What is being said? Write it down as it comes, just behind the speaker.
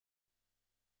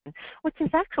which is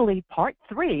actually part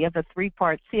 3 of a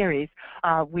 3-part series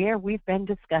where we've been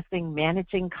discussing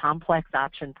managing complex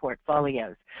option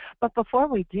portfolios. But before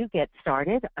we do get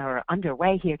started or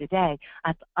underway here today,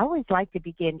 I'd always like to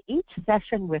begin each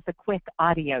session with a quick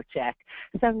audio check.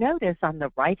 So notice on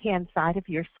the right-hand side of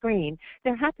your screen,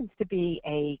 there happens to be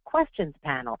a questions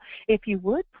panel. If you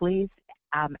would, please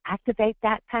activate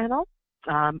that panel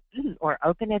or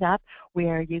open it up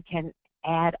where you can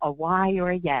add a Y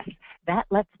or a yes. That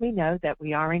lets me know that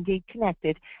we are indeed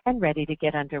connected and ready to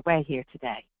get underway here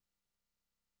today.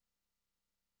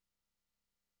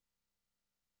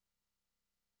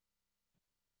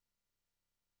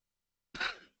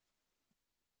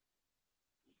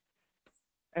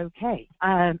 Okay,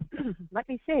 let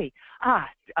me see.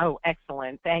 Oh,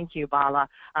 excellent. Thank you, Bala.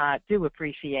 Do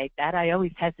appreciate that. I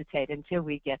always hesitate until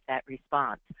we get that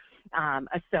response.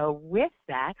 So with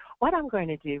that, what I'm going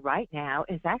to do right now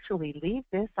is actually leave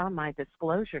this on my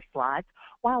disclosure slides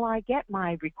while I get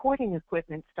my recording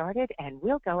equipment started, and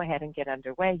we'll go ahead and get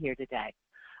underway here today.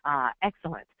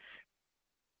 Excellent.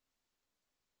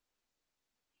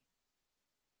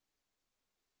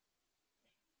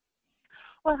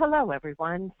 Well, hello,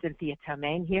 everyone. Cynthia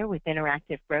Tomane here with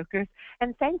Interactive Brokers,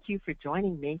 and thank you for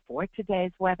joining me for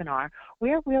today's webinar,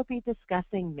 where we'll be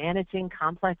discussing managing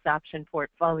complex option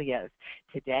portfolios.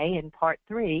 Today, in part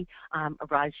 3,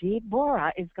 Rajiv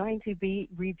Bora is going to be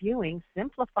reviewing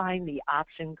simplifying the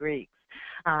option Greeks.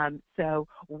 So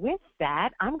with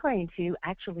that, I'm going to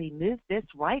actually move this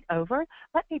right over.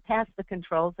 Let me pass the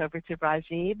controls over to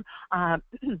Rajiv,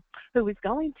 who is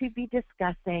going to be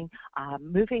discussing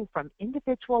moving from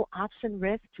individual option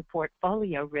risk to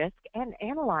portfolio risk and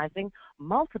analyzing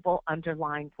multiple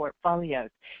underlying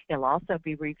portfolios. He'll also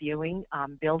be reviewing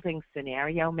building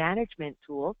scenario management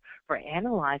tools for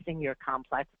analyzing your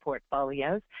complex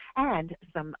portfolios and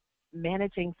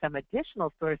managing some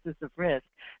additional sources of risk,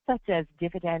 such as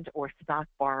dividend or stock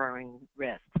borrowing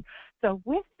risks. So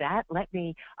with that, let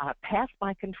me pass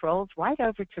my controls right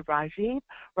over to Rajiv.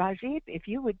 Rajiv, if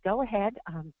you would go ahead,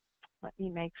 let me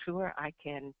make sure I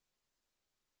can,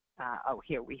 oh,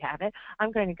 here we have it.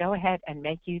 I'm going to go ahead and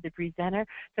make you the presenter.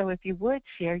 So if you would,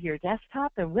 share your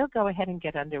desktop, and we'll go ahead and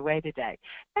get underway today.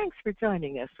 Thanks for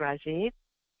joining us, Rajiv.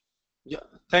 Yeah,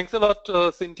 thanks a lot,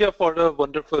 Cynthia, for the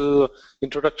wonderful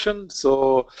introduction.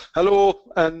 So, hello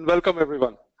and welcome,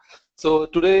 everyone. So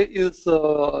today is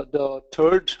the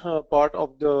third part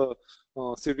of the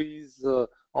series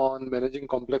on managing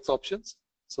complex options.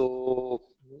 So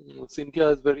Cynthia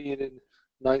has very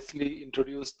nicely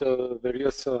introduced the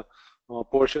various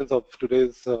portions of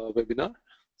today's webinar.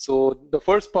 So the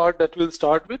first part that we'll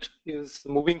start with is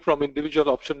moving from individual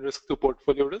option risk to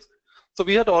portfolio risk. So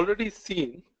we had already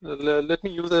seen, let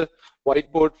me use a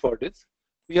whiteboard for this.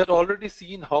 We had already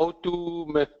seen how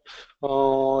to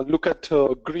look at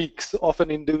Greeks of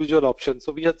an individual option.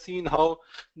 So we had seen how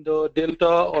the delta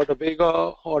or the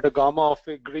vega or the gamma of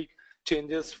a Greek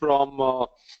changes from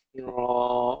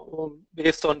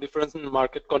based on difference in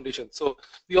market conditions. So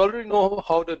we already know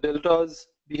how the deltas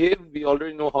behave, we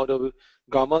already know how the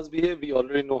gammas behave, we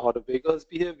already know how the vegas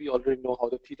behave, we already know how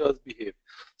the thetas behave.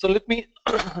 So let me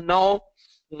now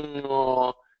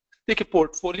take a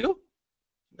portfolio,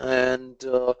 and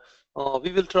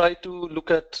we will try to look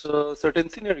at certain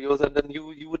scenarios, and then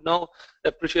you would now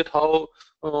appreciate how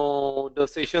the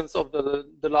sessions of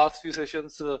the last few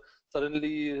sessions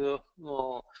suddenly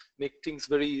make things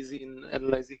very easy in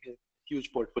analyzing a huge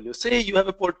portfolio. Say you have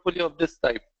a portfolio of this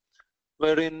type,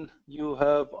 wherein you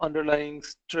have underlying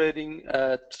trading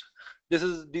at,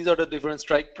 these are the different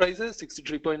strike prices: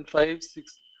 63.5,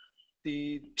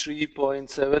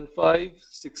 63.75,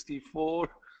 64,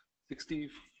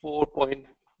 64.25,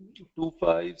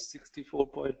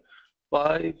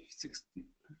 64.5,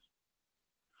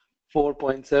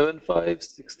 64.75,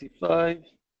 65,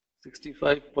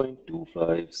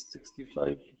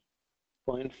 65.25, 65.5,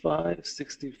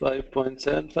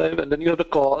 65.75, and then you have the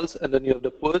calls, and then you have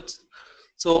the puts.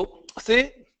 So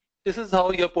say this is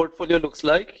how your portfolio looks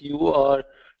like. You are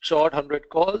short 100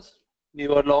 calls,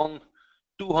 you are long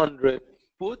 200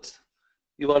 puts,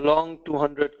 you are long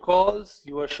 200 calls,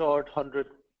 you are short 100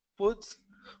 puts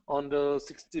on the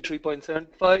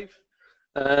 63.75,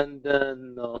 and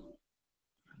then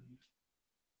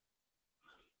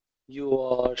you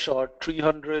are short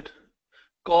 300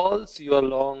 calls, you are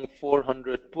long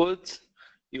 400 puts,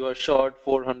 you are short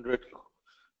 400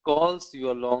 calls, you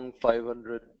are long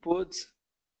 500 puts,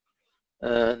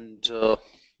 and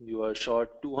you are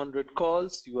short 200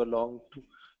 calls, you are long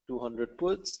 200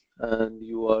 puts, and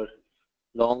you are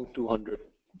long 200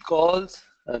 calls,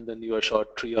 and then you are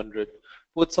short 300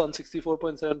 puts on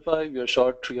 64.75, you are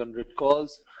short 300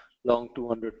 calls, long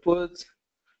 200 puts,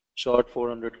 short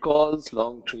 400 calls,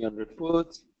 long 300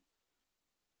 puts,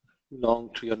 long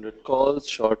 300 calls,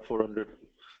 short 400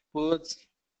 puts,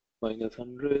 minus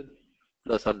 100,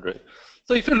 plus 100.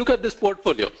 So if you look at this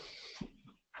portfolio,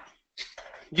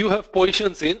 you have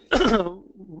positions in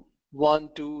 1,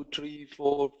 2, 3,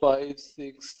 4, 5,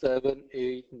 6, 7,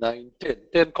 8, 9, 10.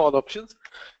 10 call options.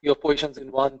 You have positions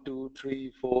in 1, 2,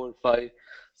 3, 4, 5,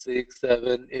 6,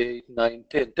 7, 8, 9,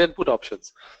 10. 10 put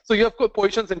options. So you have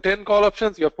positions in 10 call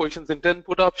options, you have positions in 10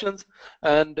 put options,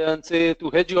 and then say to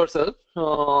hedge yourself,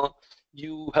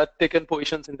 you had taken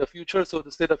positions in the future. So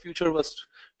to say the future was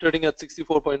trading at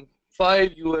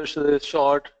 64.5, you were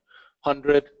short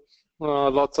 100.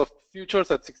 Lots of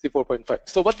futures at 64.5.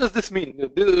 So what does this mean?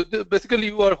 Basically,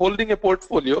 you are holding a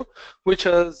portfolio which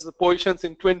has positions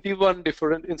in 21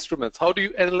 different instruments. How do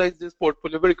you analyze this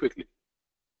portfolio very quickly?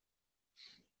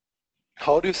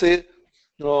 How do you say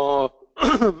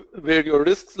where your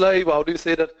risks lie? How do you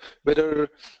say that whether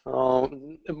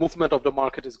movement of the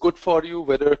market is good for you,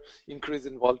 whether increase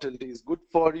in volatility is good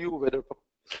for you, whether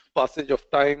passage of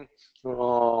time,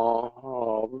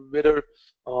 whether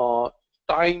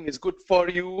time is good for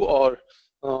you, or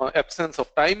absence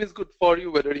of time is good for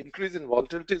you, whether increase in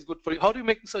volatility is good for you? How do you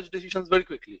make such decisions very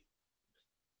quickly?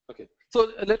 Okay,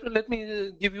 so let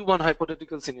me give you one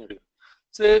hypothetical scenario.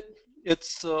 Say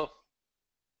it's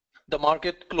the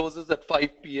market closes at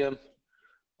 5 p.m.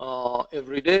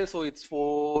 Every day, so it's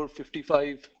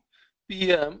 4:55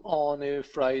 p.m. on a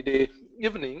Friday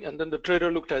evening, and then the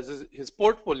trader looked at his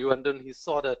portfolio, and then he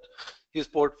saw that his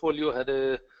portfolio had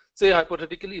a, say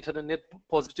hypothetically, it had a net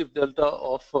positive delta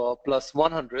of plus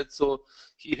 100. So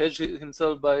he hedged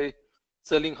himself by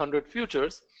selling 100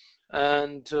 futures,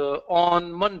 and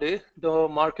on Monday the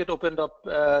market opened up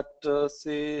at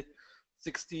say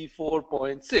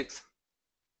 64.6,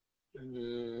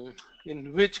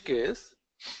 in which case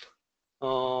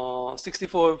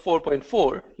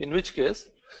 64.4, in which case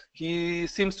he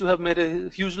seems to have made a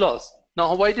huge loss.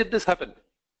 Now, why did this happen?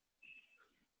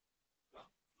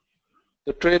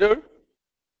 The trader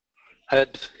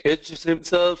had hedged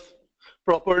himself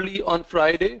properly on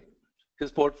Friday.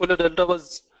 His portfolio delta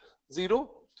was 0.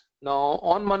 Now,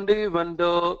 on Monday, when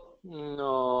the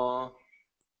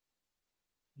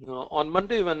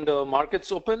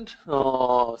markets opened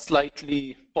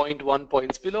slightly 0.1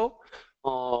 points below,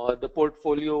 the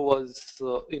portfolio was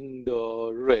in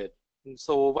the red. And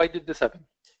so why did this happen?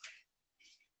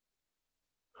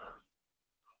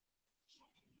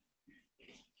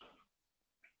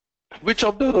 Which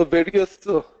of the various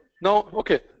now,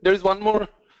 okay, there is one more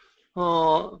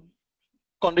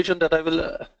condition that I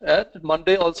will add.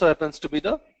 Monday also happens to be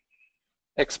the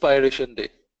expiration day.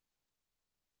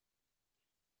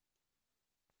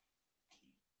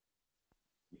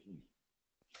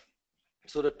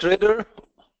 So the trader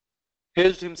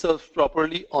hedged himself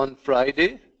properly on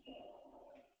Friday.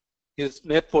 His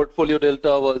net portfolio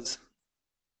delta was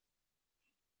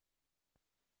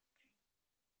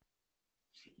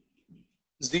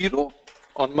 0.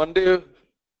 On Monday,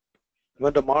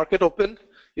 when the market opened,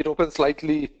 it opened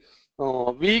slightly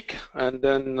weak, and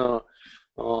then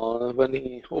when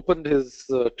he opened his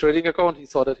trading account, he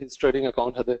saw that his trading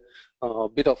account had a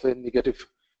bit of a negative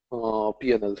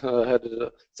P&L, had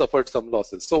suffered some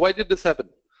losses. So why did this happen?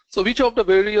 So which of the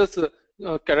various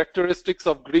characteristics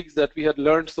of Greeks that we had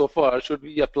learned so far should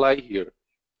we apply here?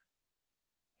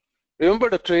 Remember,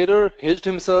 the trader hedged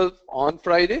himself on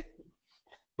Friday,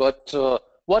 but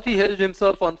what he hedged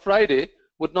himself on Friday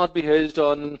would not be hedged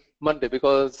on Monday,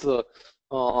 because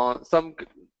some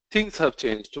things have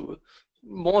changed.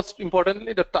 Most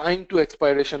importantly, the time to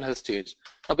expiration has changed.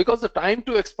 Now, because the time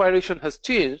to expiration has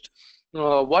changed,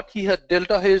 what he had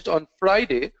delta hedged on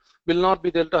Friday will not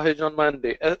be delta hedged on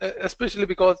Monday, especially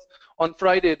because on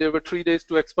Friday there were 3 days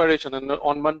to expiration, and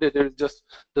on Monday there is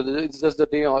it's just the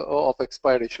day of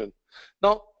expiration.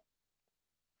 Now,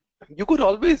 you could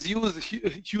always use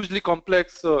hugely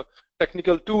complex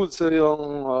technical tools,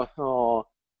 tools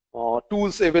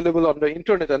available on the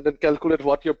internet, and then calculate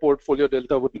what your portfolio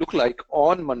delta would look like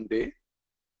on Monday,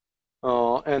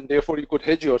 and therefore you could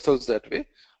hedge yourselves that way.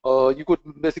 You could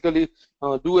basically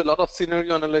do a lot of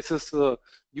scenario analysis,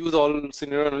 use all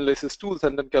scenario analysis tools,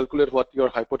 and then calculate what your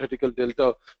hypothetical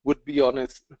delta would be on a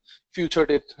future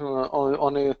date,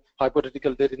 on a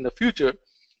hypothetical date in the future.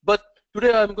 But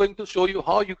today I'm going to show you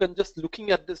how you can, just looking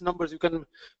at these numbers, you can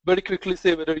very quickly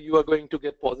say whether you are going to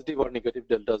get positive or negative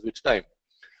deltas which time.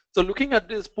 So looking at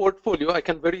this portfolio, I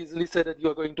can very easily say that you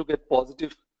are going to get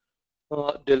positive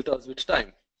deltas which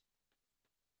time.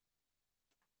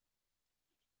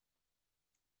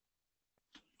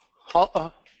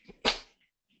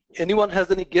 anyone has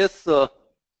any guess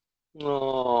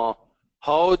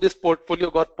how this portfolio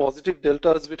got positive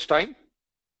deltas with time?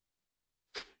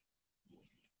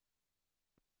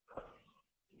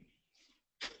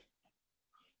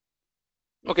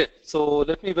 Okay, so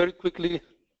let me very quickly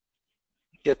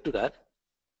get to that.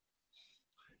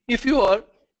 If you are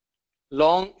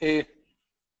long a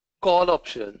call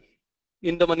option,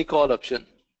 in the money call option,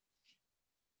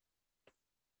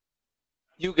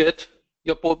 you get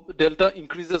your delta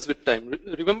increases with time.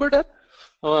 Remember that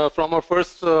from our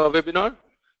first webinar?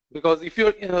 Because if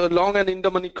you're long and in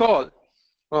the money call,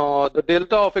 the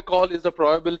delta of a call is the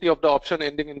probability of the option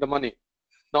ending in the money.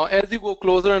 Now, as you go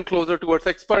closer and closer towards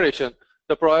expiration,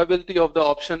 the probability of the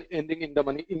option ending in the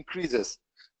money increases.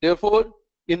 Therefore,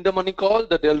 in the money call,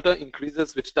 the delta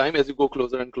increases with time as you go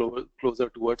closer and closer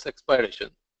towards expiration.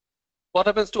 What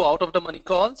happens to out of the money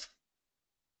calls?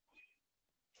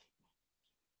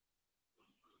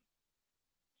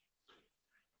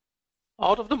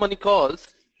 Out of the money calls,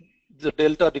 the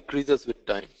delta decreases with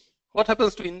time. What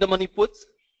happens to in the money puts?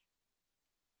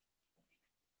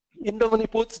 In the money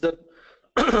puts, the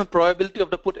probability of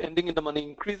the put ending in the money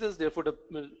increases. Therefore, the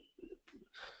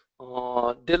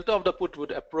delta of the put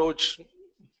would approach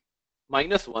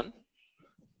 -1.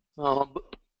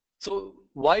 So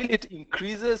while it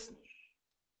increases,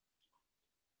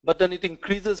 but then it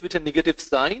increases with a negative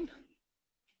sign,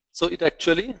 so it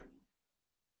actually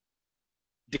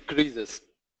decreases.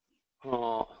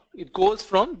 It goes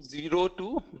from 0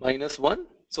 to -1.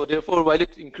 So therefore, while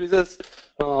it increases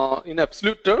in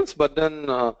absolute terms, but then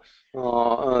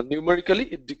numerically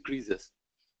it decreases.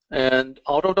 And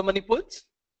out of the money puts,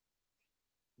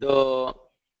 the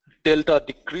delta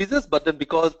decreases, but then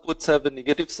because puts have a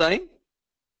negative sign,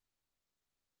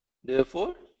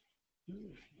 therefore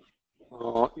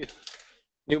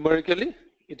numerically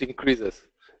it increases.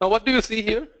 Now what do you see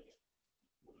here?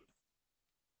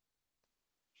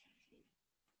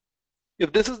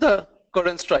 If this is the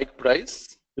current strike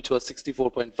price, which was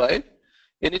 64.5,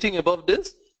 anything above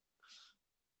this,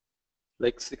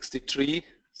 like 63,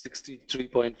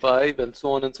 63.5, and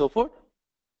so on and so forth,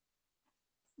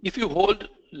 if you hold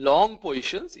long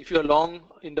positions, if you're long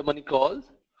in the money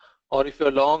calls, or if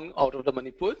you're long out of the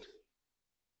money put,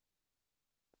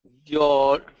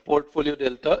 your portfolio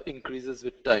delta increases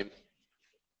with time.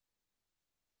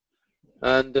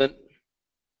 And then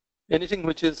anything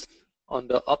which is on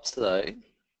the upside,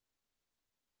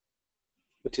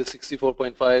 which is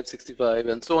 64.5, 65,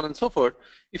 and so on and so forth,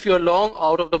 if you're long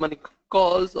out of the money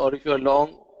calls, or if you're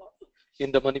long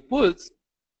in the money puts,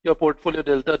 your portfolio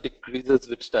delta decreases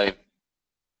with time.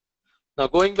 Now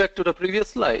going back to the previous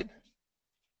slide,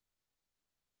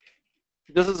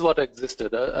 this is what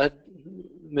existed. I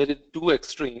made it two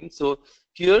extremes. So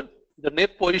here the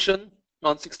net position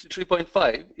on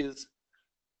 63.5 is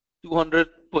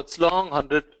 200 puts long,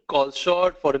 100 calls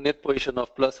short for a net position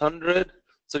of plus 100.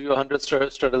 So your 100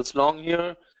 straddles long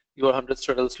here, your 100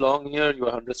 straddles long here, your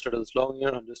 100 straddles long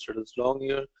here, 100 straddles long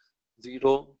here,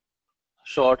 0,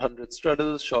 short 100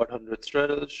 straddles, short 100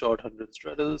 straddles, short 100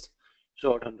 straddles,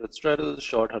 short 100 straddles,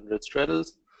 short 100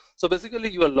 straddles. So basically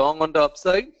you are long on the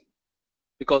upside,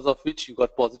 because of which you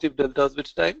got positive deltas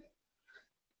with time.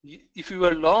 If you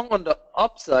were long on the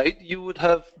upside, you would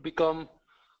have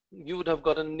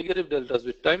gotten negative deltas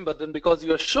with time, but then because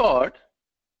you are short,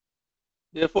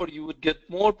 therefore you would get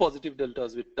more positive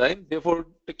deltas with time. Therefore,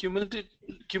 the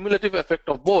cumulative effect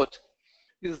of both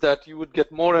is that you would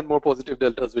get more and more positive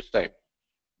deltas with time.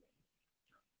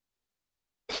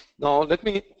 Now let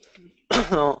me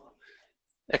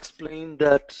explain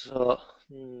that.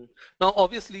 Now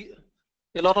obviously,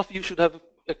 a lot of you should have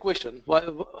a question.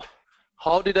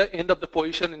 How did I end up the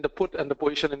position in the put and the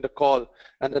position in the call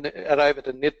and then arrive at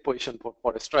a net position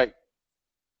for a strike?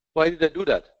 Why did I do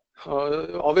that?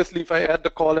 Obviously, if I add the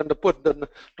call and the put, then the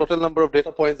total number of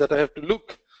data points that I have to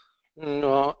look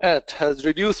at has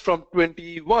reduced from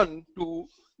 21 to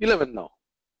 11 now.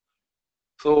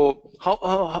 So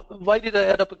why did I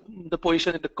add up the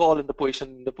position in the call and the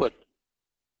position in the put?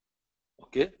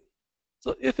 Okay.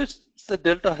 So if it's a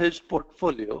delta hedged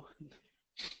portfolio,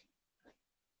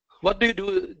 what do you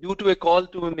do to a call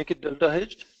to make it delta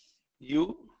hedged?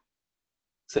 You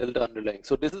sell the underlying.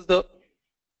 So this is the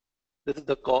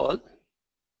call,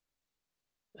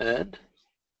 and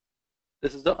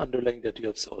this is the underlying that you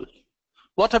have sold.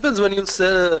 What happens when you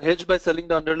sell hedge by selling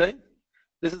the underlying?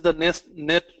 This is the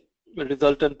net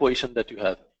resultant position that you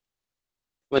have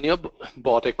when you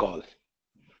bought a call.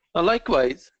 Now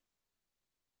likewise,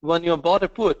 when you bought a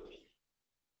put,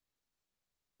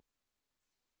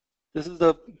 this is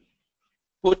the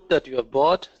put that you have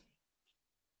bought,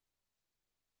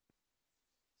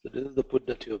 So this is the put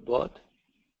that you have bought.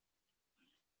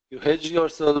 You hedge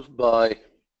yourself by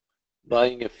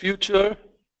buying a future.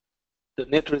 The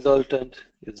net resultant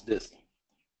is this.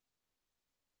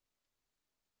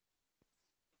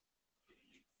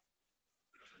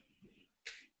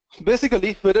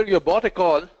 Basically, whether you bought a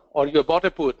call or you bought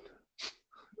a put,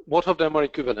 both of them are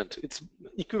equivalent. It's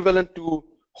equivalent to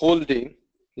holding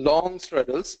long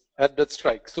straddles at that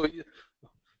strike. So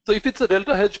if it's a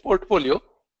delta hedge portfolio,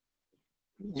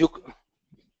 you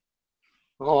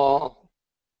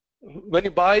when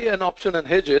you buy an option and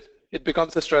hedge it, it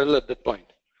becomes a straddle at that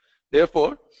point.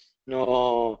 Therefore,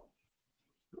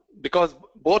 because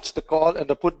both the call and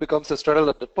the put becomes a straddle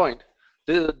at that point,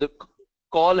 the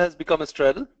call has become a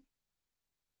straddle.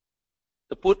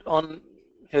 The put on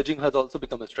hedging has also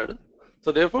become a straddle.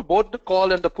 So therefore, both the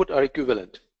call and the put are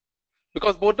equivalent.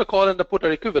 Because both the call and the put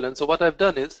are equivalent, so what I've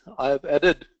done is I have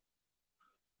added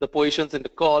the positions in the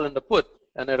call and the put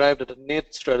and arrived at the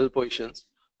net straddle positions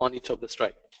on each of the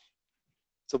strike.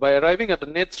 So by arriving at the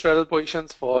net straddle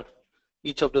positions for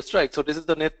each of the strikes, so this is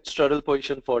the net straddle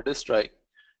position for this strike.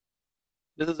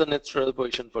 This is the net straddle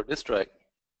position for this strike.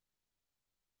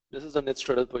 This is the net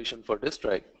straddle position for this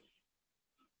strike.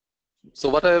 So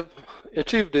what I've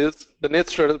achieved is the net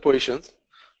straddle positions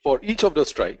for each of the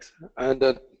strikes,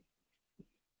 and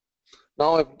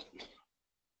now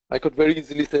I could very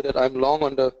easily say that I'm long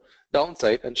on the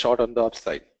downside and short on the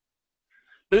upside.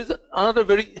 There is another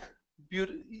very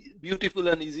beautiful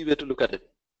and easy way to look at it.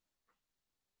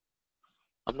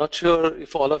 I'm not sure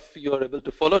if all of you are able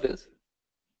to follow this.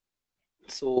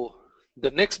 So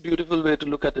the next beautiful way to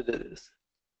look at it is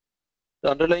the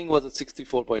underlying was at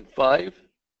 64.5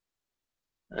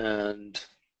 and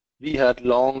we had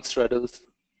long straddles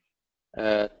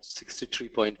at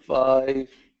 63.5,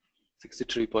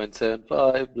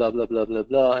 63.75, blah, blah, blah, blah,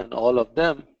 blah, and all of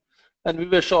them. And we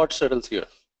were short straddles here.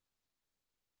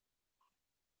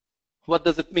 What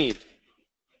does it mean?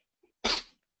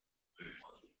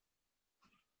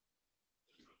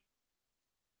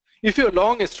 If you're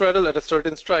long a straddle at a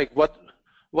certain strike, what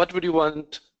would you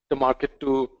want the market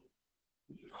to,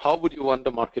 how would you want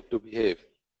the market to behave?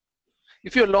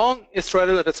 If you're long a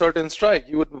straddle at a certain strike,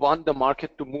 you would want the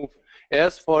market to move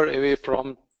as far away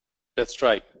from the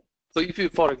strike. So if you,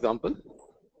 for example,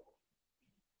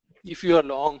 if you are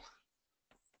long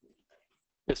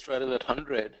a straddle at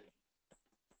 100,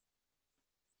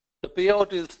 the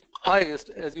payout is highest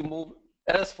as you move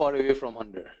as far away from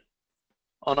 100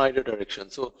 on either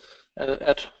direction. So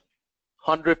at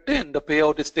 110, the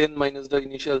payout is 10 minus the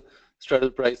initial straddle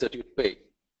price that you'd pay,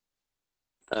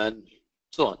 and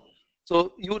so on.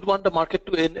 So you would want the market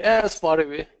to end as far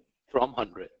away from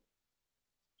 100.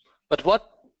 But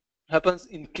what happens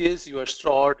in case you are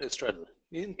short a straddle?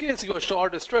 In case you are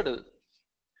short a straddle,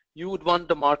 you would want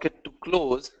the market to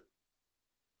close.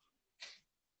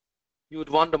 You would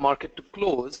want the market to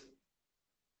close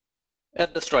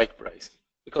at the strike price,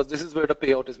 because this is where the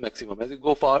payout is maximum. As you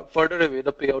go further away,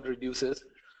 the payout reduces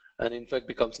and in fact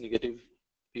becomes negative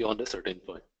beyond a certain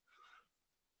point.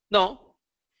 Now,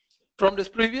 from this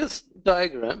previous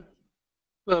diagram,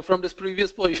 from this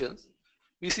previous positions,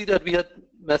 we see that we had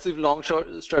massive long short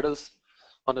straddles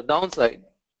on the downside.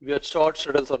 We had short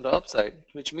straddles on the upside,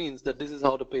 which means that this is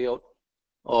how the payout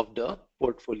of the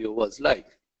portfolio was like.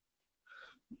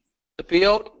 The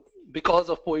payout because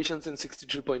of positions in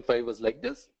 63.5 was like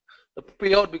this. The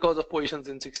payout because of positions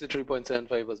in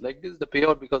 63.75 was like this. The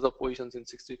payout because of positions in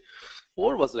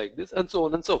 64 was like this, and so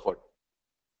on and so forth.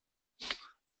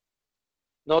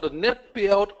 Now the net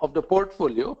payout of the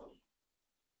portfolio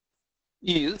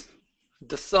is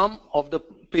the sum of the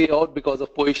payout because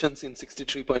of positions in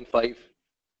 63.5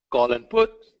 call and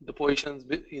put, the positions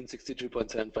in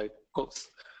 63.75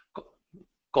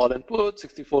 call and put,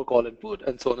 64 call and put,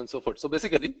 and so on and so forth. So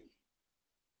basically,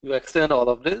 you extend all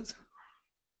of this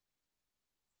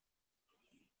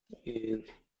in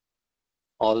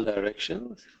all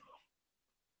directions.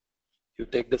 You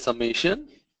take the summation.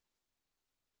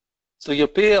 So your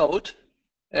payout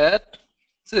at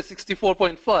say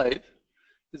 64.5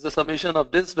 is the summation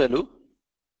of this value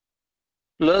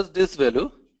plus this value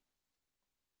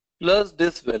plus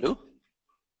this value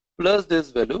plus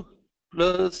this value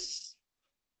plus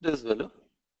this value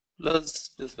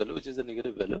plus this value, which is a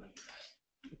negative value,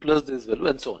 plus this value,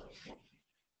 and so on.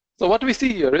 So what we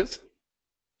see here is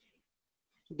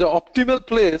the optimal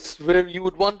place where you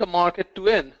would want the market to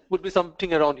end would be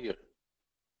something around here.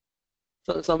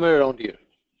 So somewhere around here.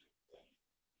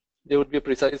 There would be a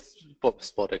precise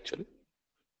spot actually.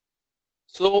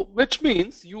 So which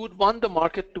means you would want the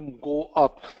market to go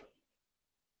up.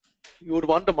 You would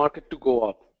want the market to go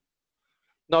up.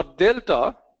 Now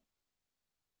delta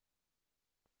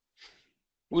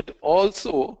would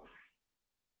also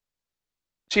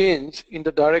change in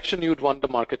the direction you'd want the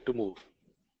market to move.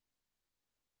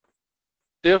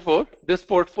 Therefore, this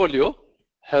portfolio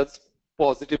has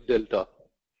positive delta.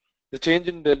 The change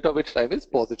in delta with time is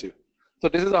positive. So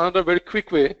this is another very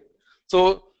quick way.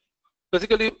 So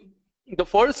basically, the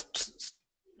first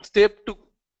step to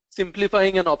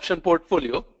simplifying an option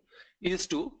portfolio is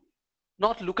to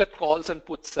not look at calls and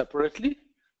puts separately,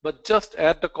 but just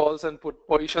add the calls and put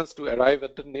positions to arrive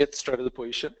at the net straddle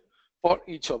position for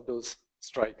each of those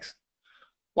strikes.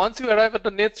 Once you arrive at the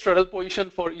net straddle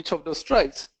position for each of those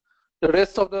strikes, the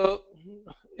rest of the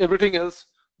everything else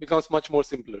becomes much more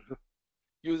simpler.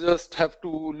 You just have to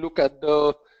look at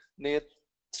the net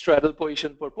straddle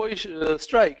position per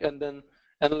strike, and then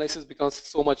analysis becomes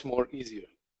so much more easier.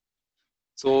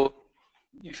 So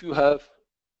if you have,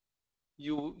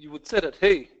 you would say that,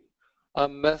 hey,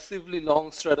 I'm massively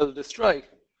long straddle this strike,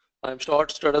 I'm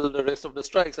short straddle the rest of the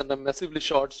strikes, and I'm massively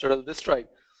short straddle this strike.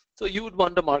 So you would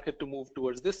want the market to move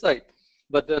towards this side,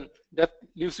 but then that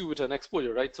leaves you with an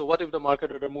exposure, right? So what if the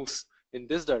market order moves in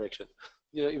this direction?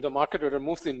 You know, if the market order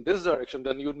moves in this direction,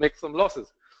 then you would make some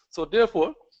losses. So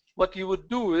therefore, what you would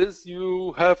do is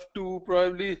you have to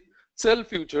probably sell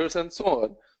futures and so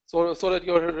on, so that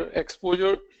your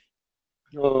exposure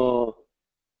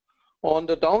on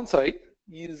the downside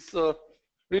is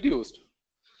reduced.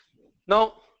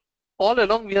 Now, all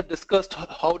along we had discussed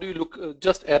how do you look,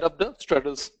 just add up the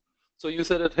straddles. So you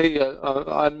said that, hey,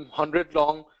 I'm 100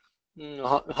 long,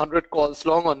 100 calls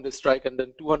long on this strike, and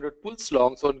then 200 pulls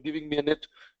long, so giving me a net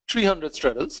 300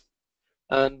 straddles.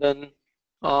 And then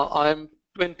I'm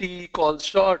 20 calls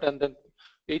short, and then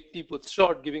 80 puts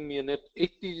short, giving me a net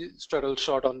 80 straddle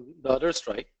short on the other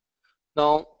strike.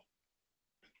 Now,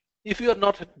 if you are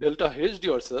not delta hedged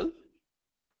yourself,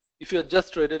 if you are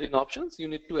just traded in options, you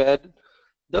need to add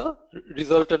the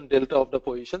resultant delta of the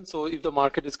position. So if the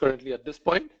market is currently at this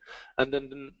point, and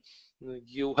then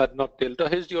you had not delta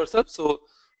hedged yourself, so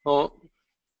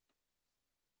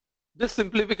this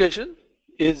simplification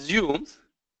assumes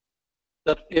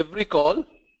that every call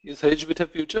is hedged with a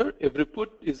future, every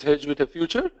put is hedged with a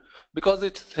future. Because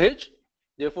it's hedged,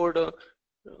 therefore the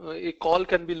a call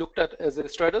can be looked at as a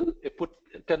straddle, a put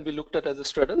can be looked at as a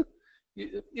straddle.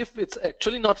 If it's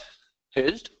actually not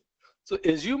hedged, so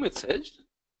assume it's hedged,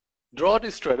 draw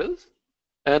these straddles,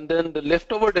 and then the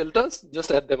leftover deltas, just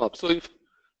add them up. So if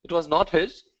it was not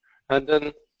hedged, and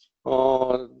then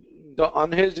the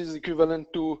unhedged is equivalent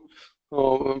to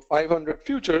 500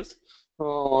 futures,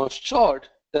 short,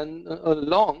 then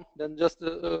long, then just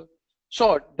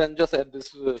short, then just add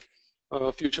this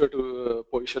future to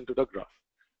position to the graph.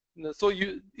 So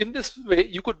you, in this way,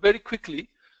 you could very quickly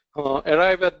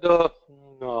arrive at the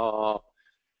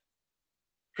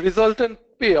resultant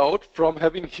payout from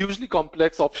having hugely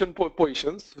complex option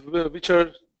positions, which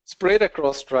are spread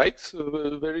across strikes,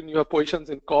 wherein you have positions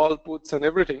in call, puts, and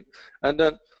everything. And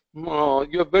then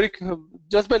you have very,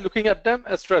 just by looking at them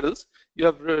as straddles, you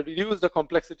have reduced the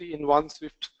complexity in one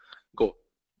swift go.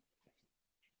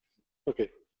 Okay,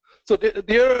 so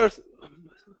there are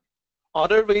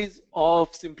other ways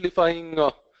of simplifying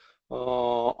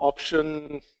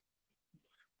option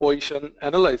position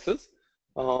analysis,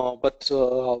 but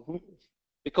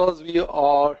because we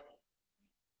have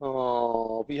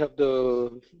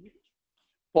the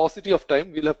paucity of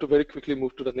time, we'll have to very quickly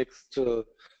move to the next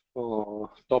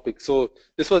topic. So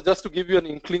this was just to give you an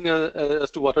inkling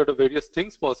as to what are the various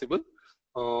things possible,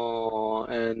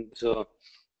 and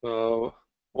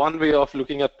one way of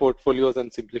looking at portfolios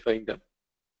and simplifying them.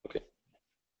 Okay.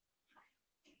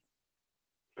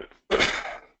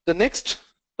 The next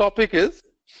topic is,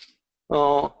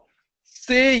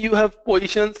 say you have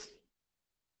positions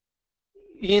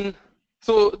in,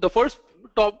 so the first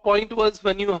top point was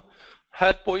when you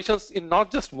had positions in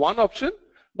not just one option,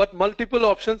 but multiple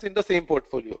options in the same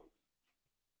portfolio.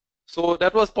 So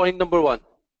that was point number one.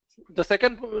 The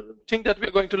second thing that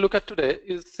we're going to look at today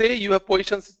is, say you have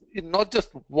positions in not just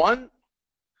one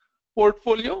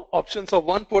portfolio, options of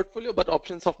one portfolio, but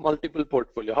options of multiple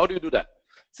portfolio. How do you do that?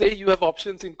 Say you have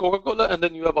options in Coca-Cola, and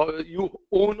then you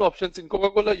own options in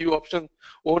Coca-Cola, you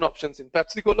own options in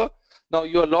Pepsi-Cola. Now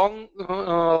you are long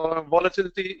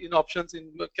volatility in options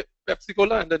in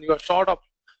Pepsi-Cola, and then you are short of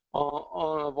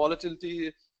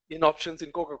volatility in options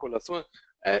in Coca-Cola. So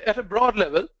at a broad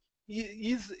level,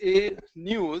 is a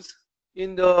news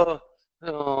in the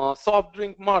soft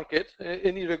drink market,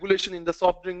 any regulation in the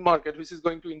soft drink market which is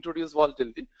going to introduce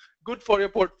volatility, good for your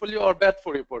portfolio or bad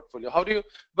for your portfolio? How do you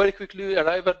very quickly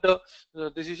arrive at the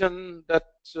decision that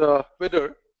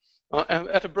whether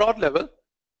at a broad level,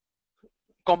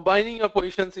 combining your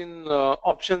positions in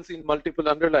options in multiple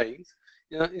underlyings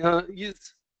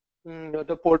is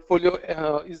the portfolio,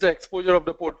 is the exposure of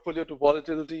the portfolio to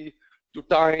volatility, to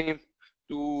time,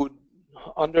 to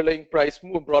underlying price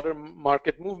move, broader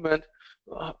market movement,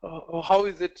 how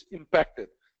is it impacted?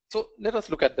 So let us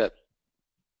look at that.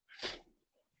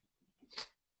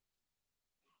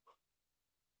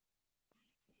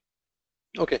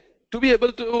 Okay, to be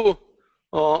able to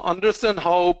understand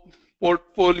how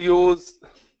portfolios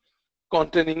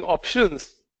containing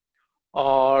options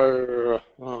are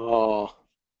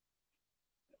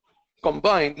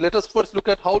combined, let us first look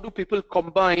at how do people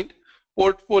combine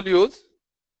portfolios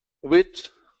with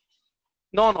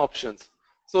non-options.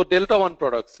 So delta 1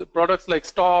 products like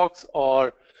stocks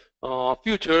or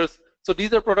futures. So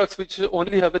these are products which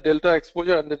only have a delta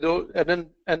exposure, and they don't,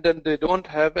 and then they don't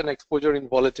have an exposure in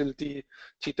volatility,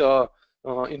 theta,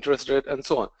 interest rate, and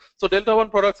so on. So delta 1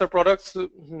 products are products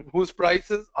whose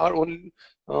prices are only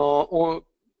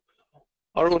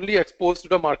exposed to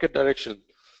the market direction.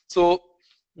 So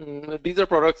these are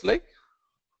products like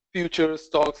futures,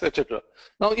 stocks, etc.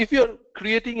 Now, if you are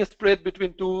creating a spread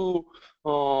between two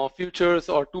futures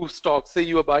or two stocks, say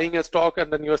you are buying a stock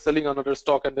and then you are selling another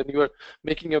stock, and then you are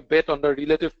making a bet on the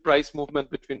relative price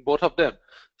movement between both of them.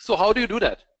 So how do you do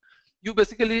that? You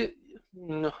basically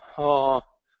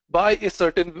buy a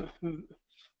certain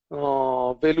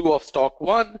value of stock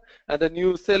 1, and then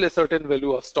you sell a certain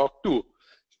value of stock 2.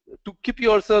 To keep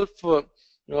yourself, if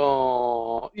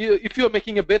you are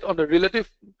making a bet on the relative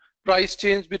price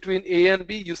change between A and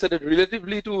B, you said that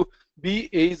relatively to B,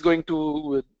 A is going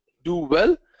to do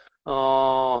well,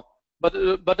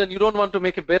 but then you don't want to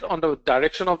make a bet on the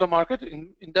direction of the market.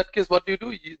 In that case, what do?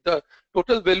 The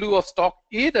total value of stock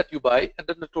A that you buy and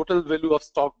then the total value of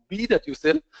stock B that you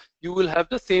sell, you will have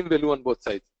the same value on both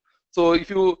sides. So if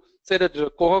you say that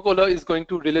Coca-Cola is going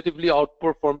to relatively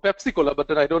outperform Pepsi-Cola, but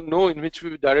then I don't know in which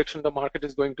direction the market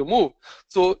is going to move.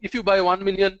 So if you buy $1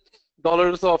 million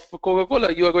of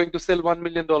Coca-Cola, you are going to sell $1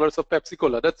 million of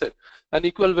Pepsi-Cola. That's it. An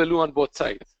equal value on both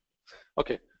sides.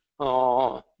 Okay.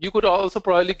 You could also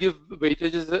probably give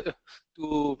weightages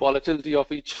to volatility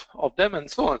of each of them and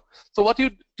so on. So what you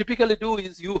typically do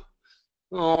is you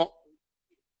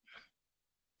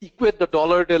equate the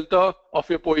dollar delta of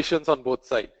your positions on both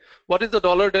sides. What is the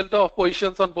dollar delta of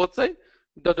positions on both sides?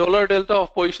 The dollar delta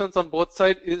of positions on both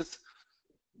sides is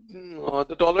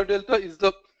the dollar delta is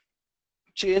the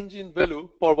change in value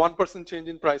for 1% change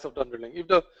in price of the underlying. If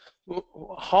the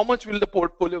how much will the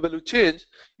portfolio value change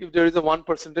if there is a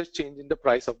 1% change in the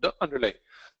price of the underlying?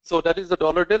 So that is the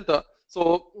dollar delta.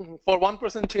 So for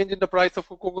 1% change in the price of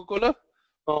Coca-Cola,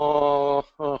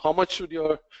 how much should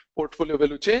your portfolio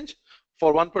value change?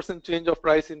 For 1% change of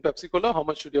price in Pepsi-Cola, how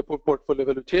much should your portfolio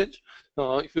value change?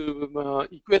 If you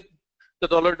equate the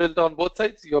dollar delta on both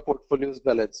sides, your portfolio is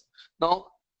balanced.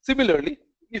 Now, similarly,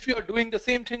 if you are doing the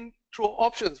same thing through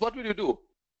options, what will you do?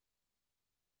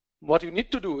 What you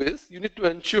need to do is you need to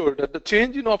ensure that the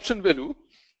change in option value,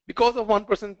 because of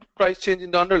 1% price change in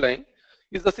the underlying,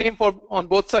 is the same for on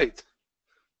both sides.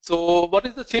 So what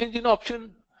is the change in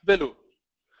option value?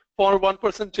 For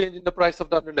 1% change in the price of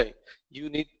the underlying, you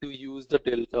need to use the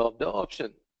delta of the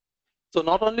option. So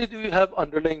not only do you have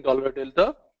underlying dollar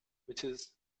delta, which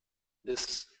is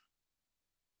this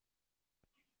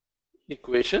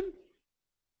equation,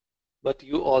 but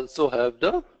you also have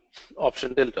the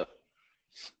option delta.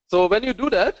 So when you do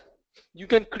that, you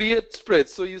can create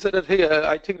spreads. So you said that, hey,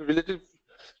 I think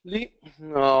relatively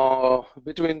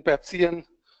between Pepsi and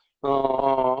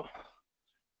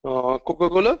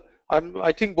Coca-Cola,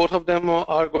 I think both of them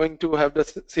are going to have the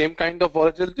same kind of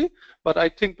volatility, but I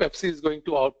think Pepsi is going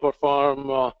to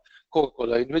outperform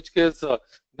Coca-Cola, in which case the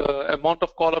amount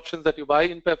of call options that you buy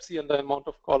in Pepsi and the amount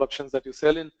of call options that you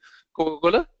sell in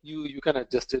Coca-Cola, you can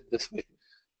adjust it this way.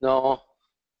 Now,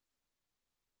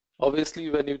 obviously,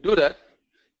 when you do that,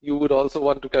 you would also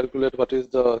want to calculate what is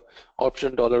the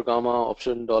option dollar gamma,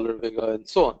 option dollar vega, and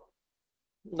so on.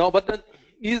 Now, but then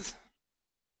is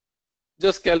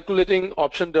just calculating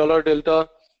option dollar delta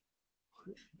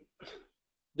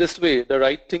this way the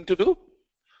right thing to do?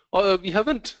 Or we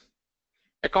haven't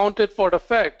accounted for the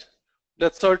fact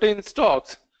that certain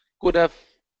stocks could have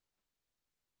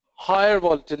higher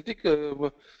volatility,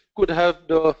 could have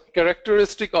the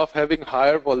characteristic of having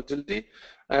higher volatility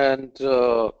and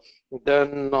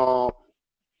then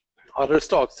other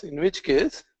stocks, in which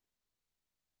case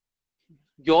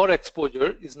your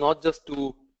exposure is not just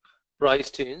to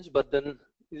price change, but then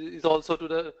is also to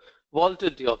the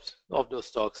volatility of those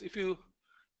stocks. If you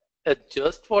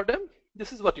adjust for them,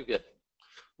 this is what you get: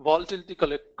 volatility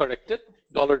corrected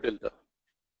dollar delta.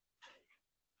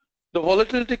 The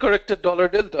volatility corrected dollar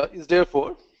delta is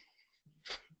therefore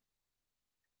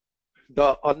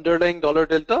the underlying dollar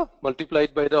delta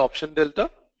multiplied by the option delta,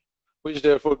 which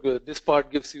therefore this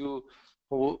part gives you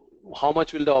how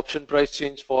much will the option price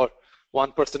change for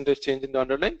 1% change in the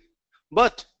underlying.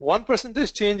 But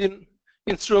 1% change in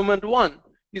instrument 1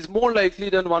 is more likely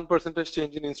than 1%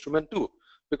 change in instrument 2,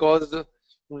 because the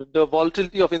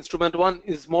volatility of instrument 1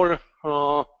 is more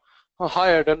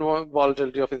higher than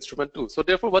volatility of instrument 2. So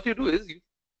therefore what you do is you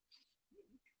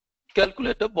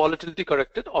calculate the volatility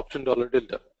corrected option dollar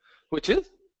delta, which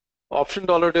is option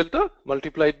dollar delta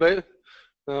multiplied by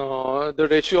the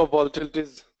ratio of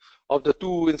volatilities of the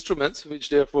two instruments, which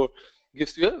therefore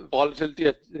gives you a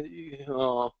volatility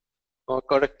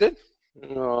corrected.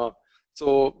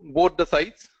 So both the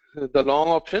sides, the long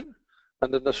option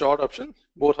and then the short option,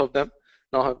 both of them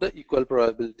now have the equal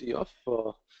probability of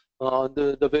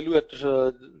the value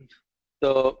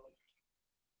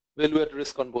at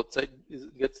risk on both sides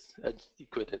gets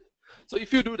equated. So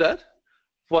if you do that,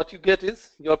 what you get is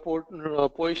your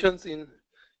positions in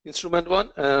instrument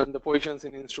 1 and the positions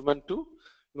in instrument 2.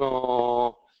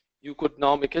 You could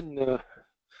now make a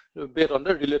bet on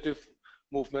the relative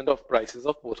movement of prices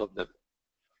of both of them.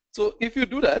 So if you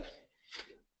do that,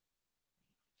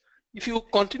 if you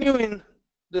continue in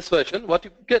this fashion, what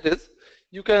you get is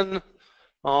you can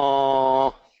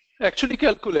actually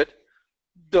calculate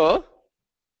the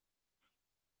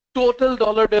total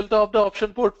dollar delta of the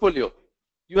option portfolio.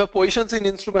 You have positions in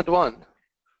instrument 1.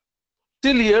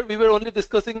 Till here we were only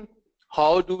discussing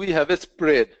how do we have a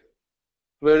spread,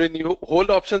 wherein you hold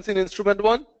options in instrument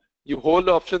 1, you hold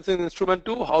options in instrument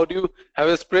 2. How do you have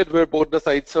a spread where both the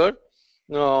sides are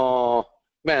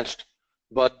matched?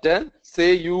 But then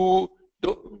say you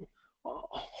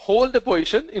hold a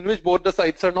position in which both the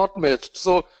sides are not matched.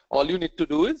 So all you need to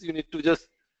do is you need to just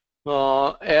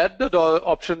add the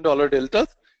option dollar deltas.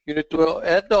 You need to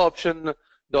add the option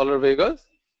dollar vegas,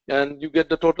 and you get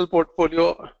the total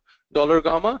portfolio dollar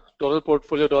gamma, total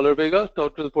portfolio dollar vega,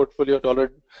 total portfolio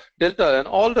dollar delta, and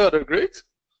all the other grades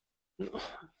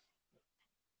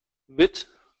with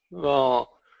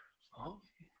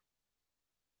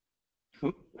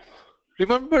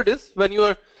remember this, when you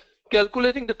are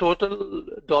calculating the total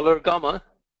dollar gamma,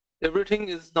 everything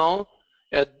is now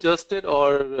adjusted,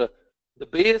 or the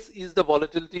base is the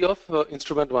volatility of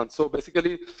instrument 1. So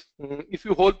basically, if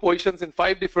you hold positions in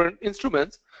 5 different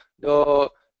instruments, the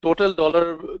total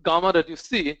dollar gamma that you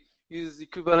see is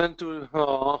equivalent to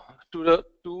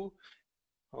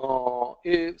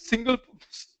a single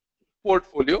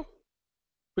portfolio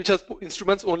which has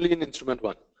instruments only in instrument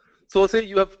 1. So say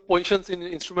you have positions in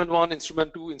instrument 1,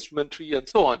 instrument 2, instrument 3, and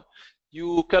so on.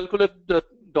 You calculate the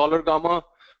dollar gamma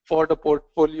for the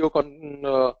portfolio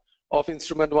of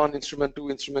instrument 1, instrument 2,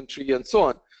 instrument 3, and so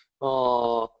on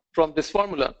from this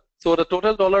formula. So the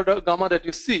total dollar gamma that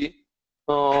you see,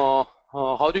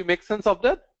 how do you make sense of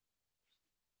that?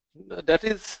 That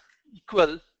is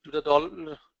equal to the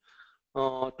dollar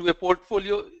to a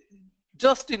portfolio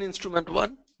just in instrument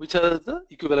 1, which has the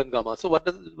equivalent gamma. So what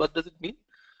does it mean?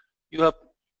 You have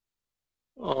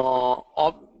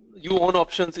you own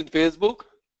options in Facebook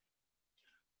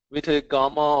with a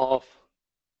gamma of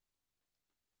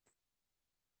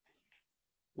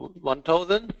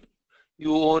 1000.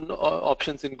 You own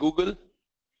options in Google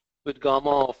with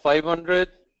gamma of 500.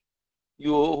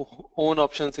 You own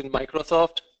options in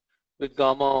Microsoft with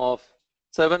gamma of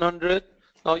 700.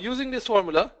 Now using this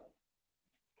formula,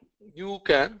 you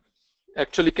can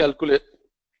actually calculate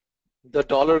the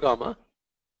dollar gamma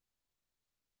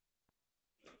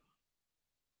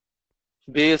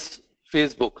base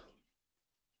Facebook,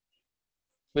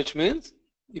 which means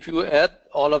if you add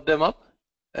all of them up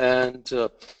and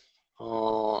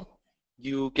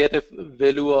you get a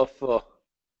value of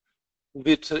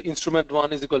which instrument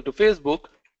 1 is equal to Facebook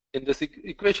in this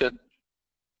equation,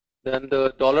 then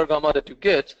the dollar gamma that you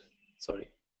get,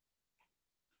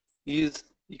 is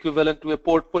equivalent to a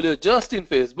portfolio just in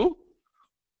Facebook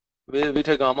with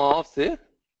a gamma of say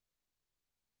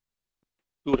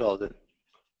 2000.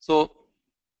 So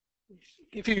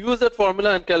if you use that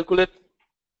formula and calculate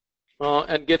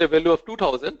and get a value of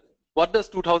 2000, what does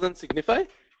 2000 signify?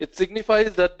 It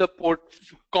signifies that the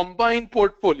combined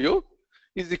portfolio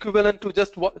is equivalent to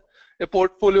just a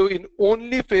portfolio in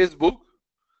only Facebook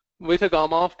with a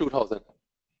gamma of 2000.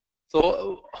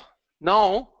 So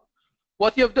now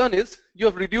what you have done is you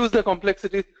have reduced the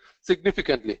complexity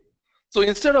significantly. So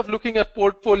instead of looking at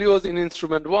portfolios in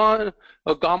instrument 1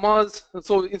 or gammas,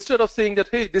 so instead of saying that,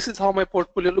 hey, this is how my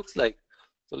portfolio looks like.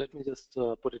 So let me just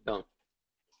put it down.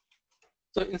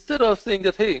 So instead of saying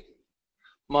that, hey,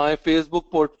 my Facebook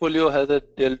portfolio has a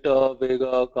delta,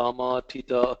 vega, gamma,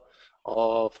 theta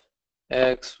of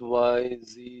X, Y,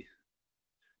 Z,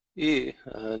 A,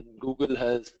 and Google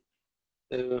has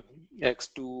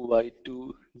X2,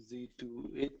 Y2, Z2,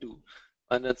 A2,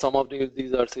 and then some of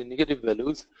these are say negative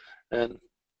values. And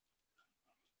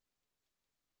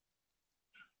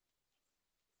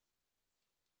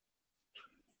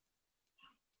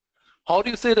how do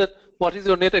you say that what is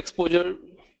your net exposure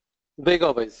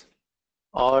Vega wise?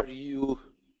 Are you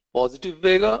positive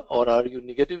Vega or are you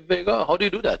negative Vega? How do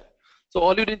you do that? So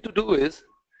all you need to do is,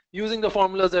 using the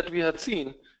formulas that we have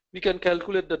seen, we can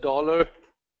calculate the total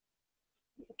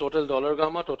dollar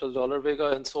gamma, total dollar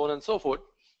Vega, and so on and so forth,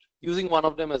 using one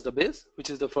of them as the base, which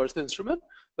is the first instrument.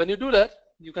 When you do that,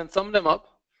 you can sum them up,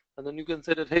 and then you can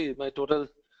say that, hey, my total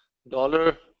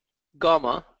dollar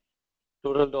gamma,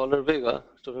 total dollar Vega,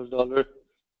 total dollar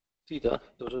theta,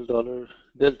 total dollar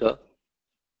delta,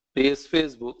 base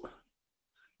Facebook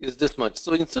is this much.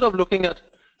 So instead of looking at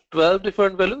 12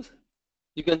 different values,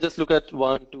 you can just look at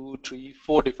 1, 2, 3,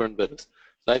 4 different values.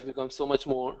 Life becomes so much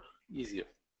more easier.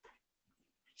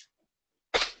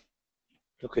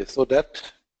 Okay, so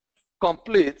that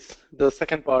completes the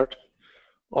second part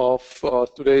of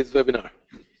today's webinar.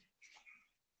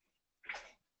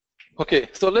 Okay,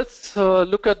 so let's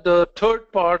look at the third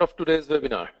part of today's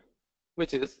webinar,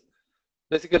 which is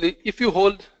basically if you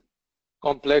hold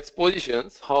complex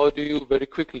positions, how do you very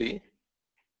quickly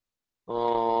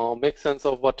make sense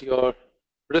of what your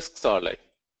risks are like.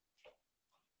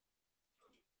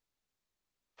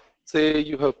 Say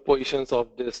you have positions of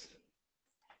this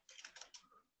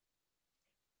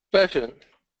fashion,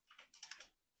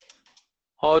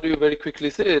 how do you very quickly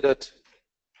say that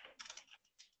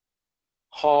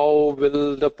how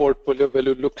will the portfolio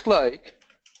value look like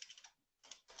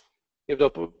if the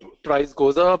price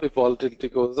goes up, if volatility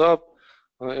goes up,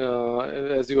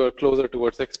 as you are closer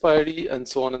towards expiry, and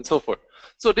so on and so forth.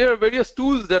 So there are various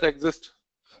tools that exist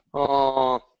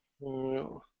on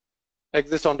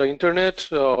the internet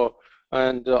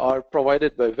and are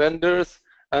provided by vendors,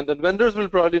 and then vendors will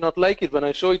probably not like it when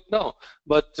I show it now,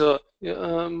 but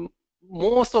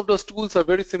most of those tools are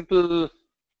very simple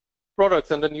products,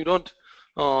 and then you don't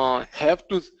have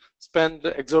to spend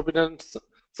exorbitant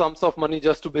sums of money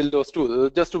just to build those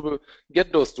tools, just to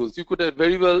get those tools. You could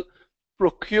very well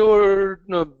procure,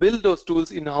 build those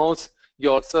tools in-house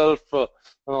yourself.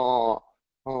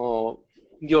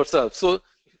 So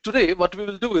today what we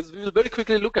will do is we will very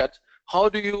quickly look at how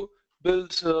do you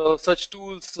build such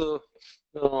tools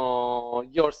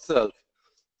yourself.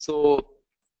 So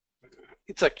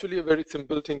it's actually a very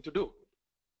simple thing to do,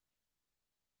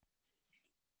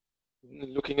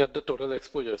 looking at the total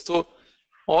exposure. So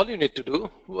all you need to do,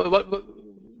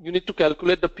 you need to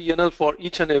calculate the P&L for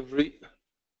each and every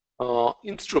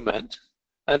instrument,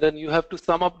 and then you have to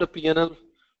sum up the P&L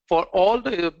for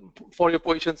your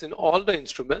positions in all the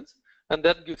instruments, and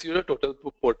that gives you a total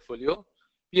portfolio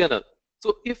P&L.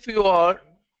 So if you are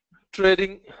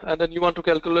trading and then you want to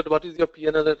calculate what is your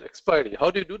P&L at expiry,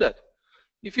 how do you do that?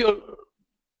 If you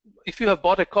have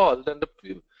bought a call, then the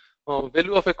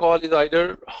value of a call is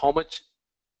either how much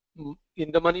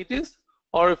in the money it is,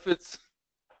 or if it's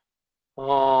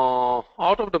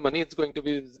out of the money, it's going to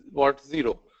be worth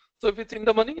 0. So if it's in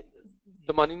the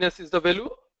moneyness is the value.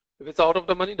 If it's out of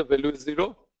the money, the value is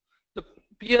 0. The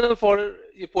P&L for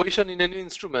a position in any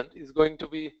instrument is going to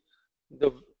be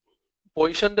the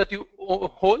position that you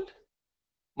hold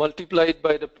multiplied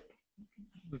by the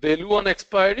value on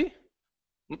expiry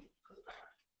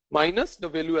minus the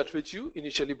value at which you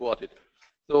initially bought it.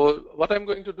 So what I'm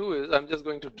going to do is I'm just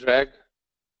going to drag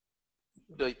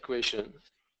the equation,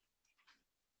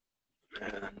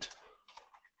 and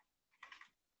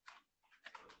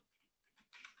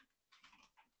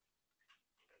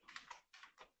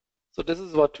so this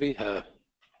is what we have.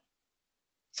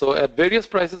 So at various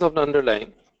prices of the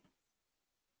underlying,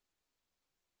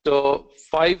 the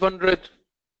 500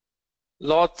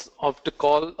 lots of the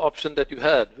call option that you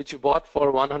had, which you bought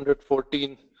for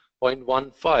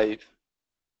 114.15,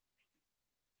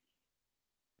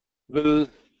 will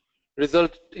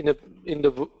result in the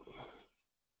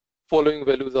following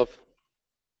values of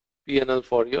P&L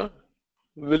for your,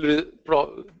 will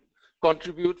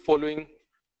contribute following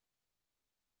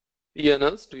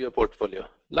P&Ls to your portfolio.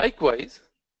 Likewise,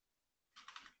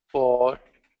 for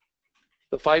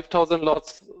the 5,000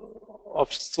 lots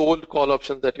of sold call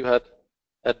options that you had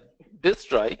at this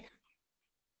strike,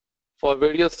 for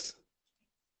various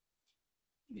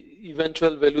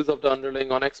eventual values of the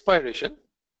underlying on expiration,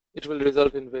 it will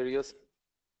result in various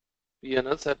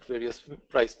P&Ls at various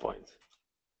price points.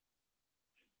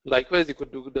 Likewise, you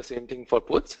could do the same thing for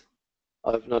puts.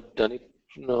 I have not done it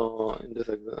in this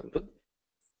example.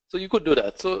 So you could do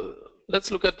that. So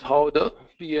let's look at how the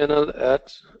P&L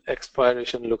at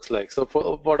expiration looks like. So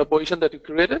for the position that you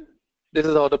created, this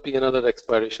is how the P&L at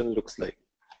expiration looks like.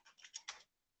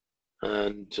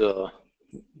 And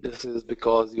this is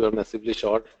because you are massively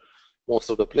short most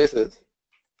of the places.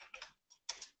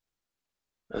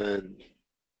 And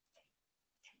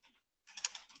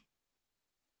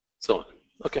so on.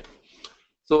 Okay.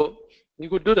 So you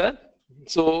could do that.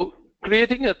 So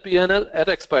creating a P&L at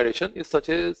expiration is such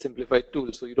a simplified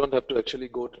tool. So you don't have to actually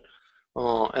go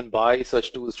and buy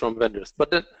such tools from vendors.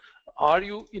 But then,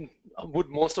 would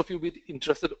most of you be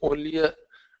interested only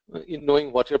in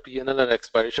knowing what your P&L at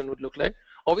expiration would look like?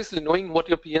 Obviously, knowing what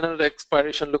your P&L at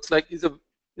expiration looks like is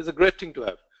a great thing to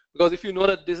have, because if you know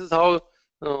that this is how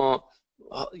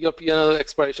your P&L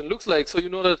expiration looks like, so you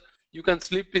know that you can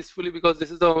sleep peacefully because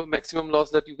this is the maximum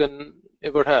loss that you can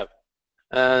ever have.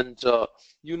 And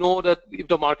you know that if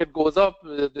the market goes up,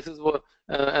 this is what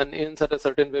and ends at a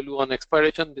certain value on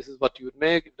expiration, this is what you would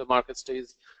make. If the market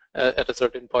stays at a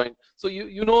certain point, so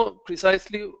you know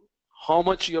precisely how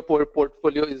much your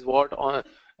portfolio is worth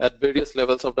at various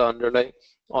levels of the underlying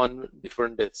on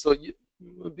different dates. So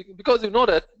because you know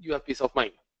that, you have peace of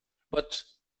mind. But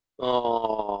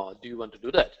do you want to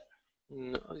do that?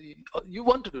 You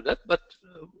want to do that, but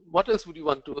what else would you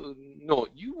want to know?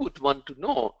 You would want to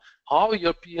know how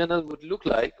your P&L would look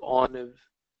like on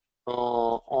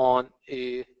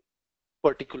a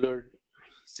particular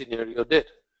scenario date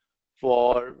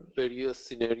for various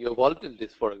scenario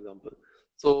volatilities, for example.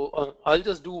 So I'll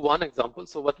just do one example.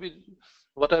 So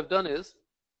what I've done is,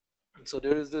 so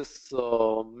there is this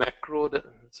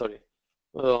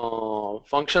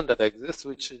function that exists,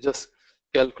 which just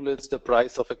calculates the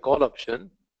price of a call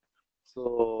option.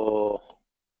 So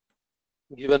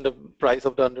given the price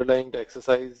of the underlying, the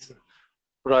exercise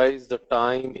price, the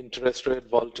time, interest rate,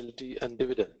 volatility, and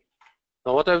dividend.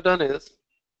 Now what I've done is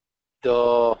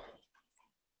call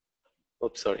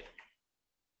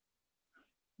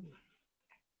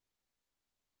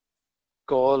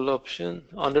option,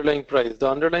 underlying price. The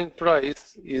underlying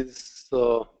price is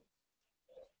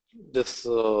this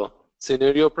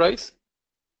scenario price,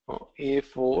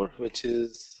 A4, which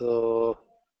is the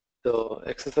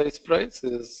exercise price,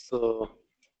 is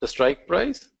the strike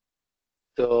price.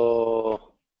 The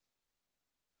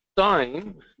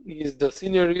time is the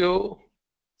scenario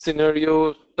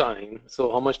time.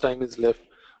 So how much time is left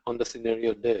on the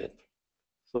scenario date?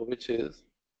 So which is,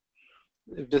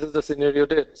 if this is the scenario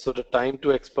date, so the time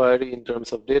to expiry in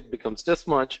terms of date becomes this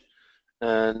much,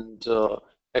 and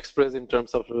expressed in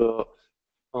terms of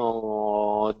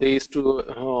days to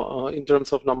in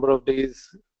terms of number of days,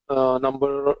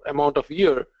 amount of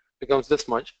year becomes this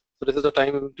much. So this is the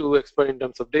time to expiry in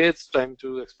terms of dates, time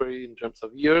to expiry in terms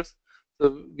of years.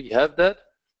 So we have that.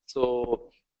 So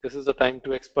this is the time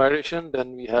to expiration.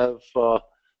 Then we have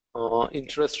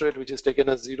interest rate, which is taken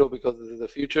as 0 because this is the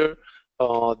future.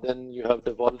 Then you have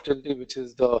the volatility, which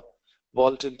is the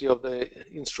volatility of the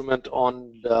instrument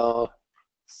on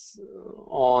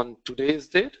today's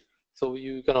date. So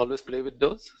you can always play with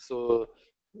those. So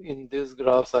in these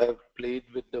graphs, I have played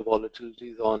with the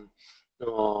volatilities on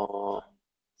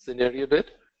scenario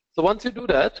date. So once you do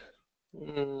that,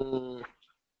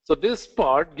 so this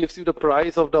part gives you the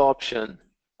price of the option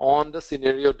on the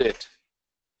scenario date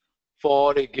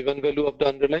for a given value of the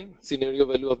underlying, scenario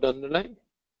value of the underlying.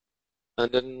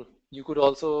 And then you could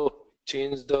also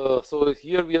change the, so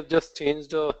here we have just changed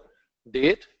the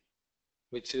date,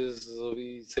 which is,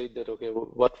 we said that, okay,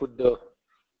 what would the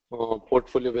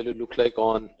portfolio value look like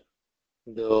on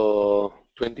the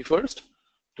 21st?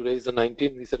 Today is the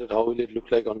 19th. We said that how will it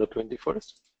look like on the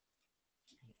 21st?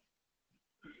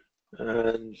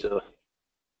 And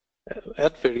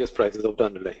at various prices of the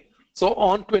underlying. So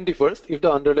on 21st, if the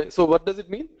underlying, so what does it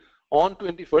mean? On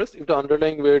 21st, if the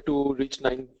underlying were to reach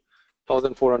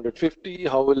 9,450,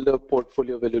 how will the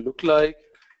portfolio value look like?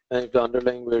 And if the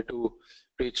underlying were to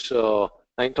reach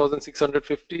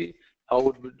 9,650, how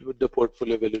would the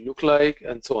portfolio value look like,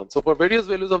 and so on. So for various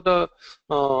values of the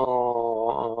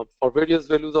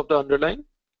underlying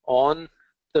on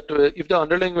the, if the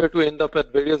underlying were to end up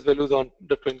at various values on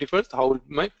the 21st, how would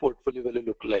my portfolio value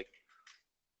look like?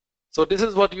 So this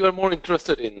is what you are more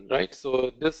interested in, right?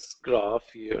 So this graph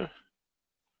here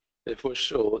therefore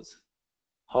shows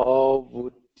how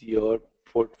would your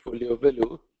portfolio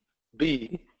value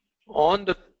be on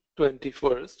the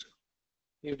 21st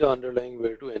if the underlying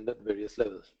were to end at various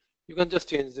levels. You can just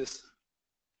change this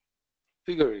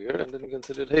figure here, and then you can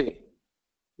say that, hey,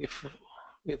 if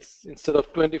it's instead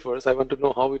of 21st, I want to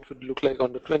know how it would look like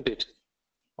on the 20th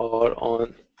or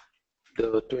on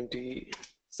the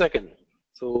 22nd.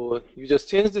 So you just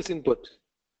change this input,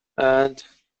 and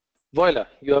voila,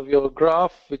 you have your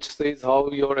graph which says how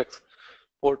your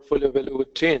portfolio value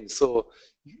would change. So,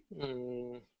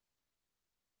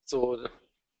 so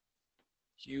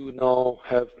you now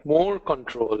have more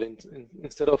control.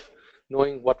 Instead of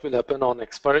knowing what will happen on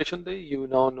expiration day, you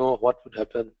now know what would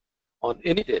happen on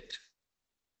any date.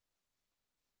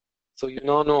 So you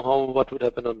now know what would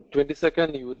happen on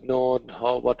 22nd. You would know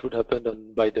what would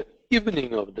happen by the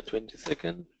evening of the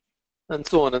 22nd, and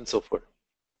so on and so forth.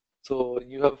 So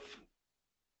you have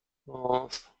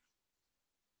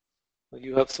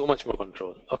so much more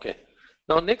control. Okay.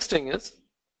 Now next thing is,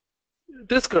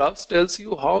 this graph tells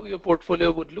you how your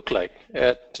portfolio would look like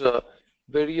at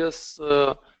various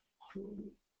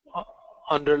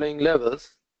underlying levels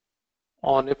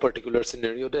on a particular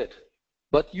scenario date.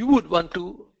 But you would want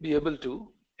to be able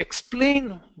to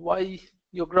explain why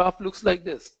your graph looks like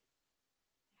this.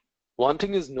 One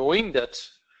thing is knowing that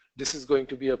this is going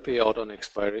to be a payout on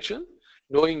expiration,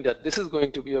 knowing that this is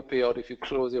going to be a payout if you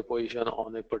close your position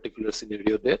on a particular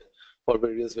scenario date for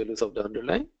various values of the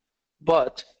underlying.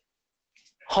 But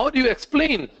how do you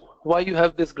explain why you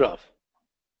have this graph?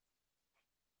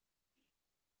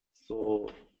 So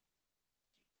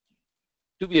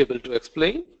to be able to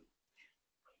explain,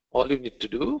 all you need to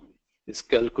do is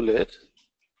calculate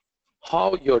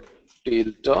how your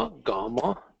delta,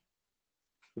 gamma,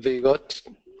 vega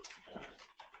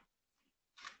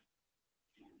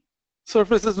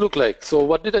surfaces look like. So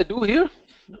what did I do here?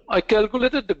 I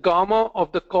calculated the gamma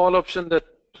of the call option that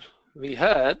we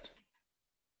had.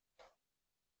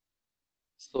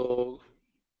 So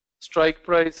strike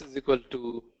price is equal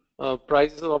to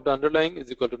prices of the underlying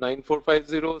is equal to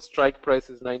 9450. Strike price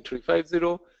is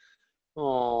 9350.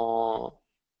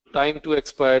 Time to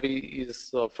expiry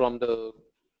is from the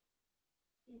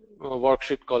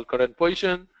worksheet called current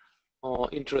position.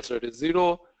 Interest rate is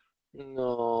 0.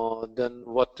 Then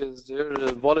what is there?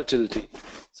 Volatility.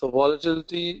 So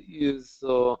volatility is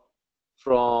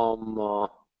from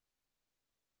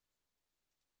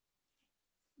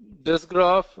this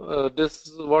graph, this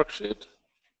worksheet,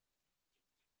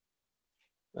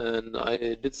 and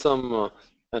I did some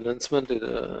enhancement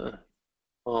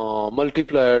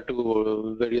multiplier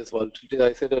to various volatilities.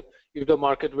 I said that if the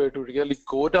market were to really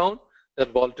go down,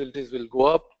 then volatilities will go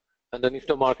up, and then if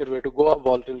the market were to go up,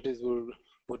 volatilities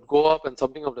would go up, and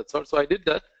something of that sort. So I did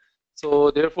that.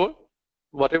 So therefore,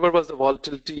 whatever was the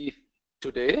volatility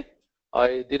today,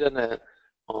 I did an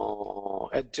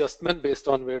adjustment based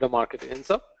on where the market ends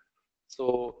up.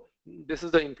 So this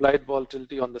is the implied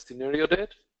volatility on the scenario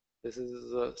date. This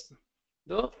is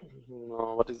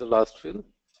what is the last fill?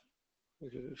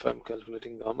 If I'm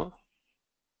calculating gamma,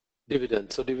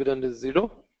 dividend. So dividend is 0.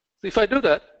 So if I do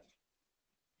that,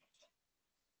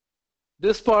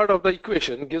 this part of the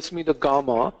equation gives me the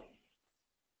gamma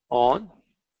on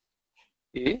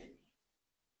a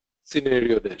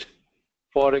scenario date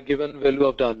for a given value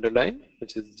of the underlying,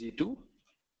 which is G2,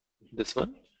 this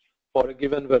one, for a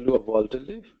given value of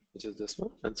volatility, which is this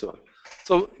one, and so on.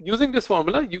 So using this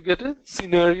formula, you get a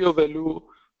scenario value,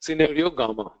 scenario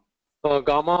gamma,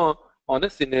 gamma on a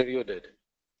scenario date.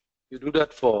 You do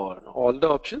that for all the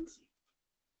options,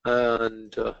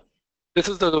 and this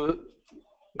is the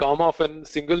gamma of a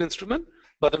single instrument,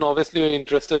 but then obviously you're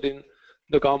interested in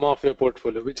the gamma of your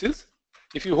portfolio, which is,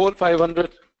 if you hold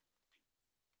 500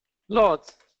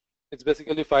 lots, it's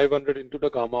basically 500 into the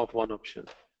gamma of one option.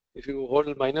 If you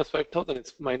hold minus 5,000,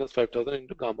 it's minus 5,000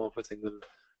 into gamma of a single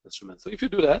instrument. So if you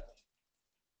do that,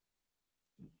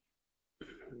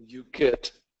 you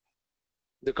get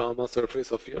the gamma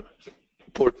surface of your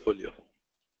portfolio.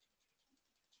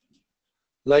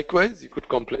 Likewise, you could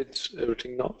complete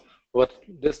everything now. What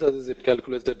this does is it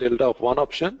calculates the delta of one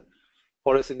option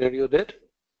for a scenario date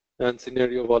and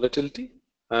scenario volatility,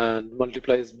 and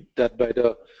multiplies that by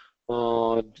the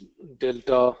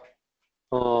delta,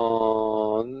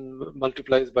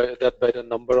 multiplies by that by the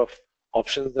number of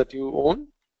options that you own,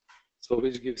 so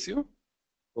which gives you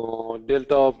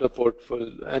delta of the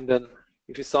portfolio, and then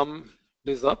if you sum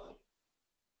this up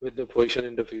with the position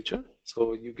in the future,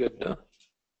 so you get the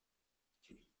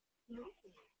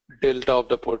delta of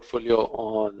the portfolio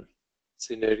on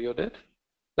scenario date.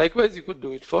 Likewise, you could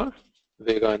do it for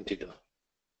vega and theta.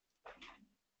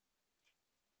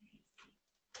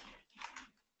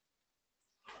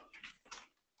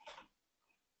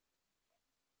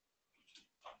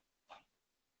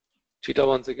 Theta,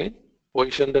 once again,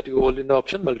 position that you hold in the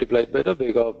option multiplied by the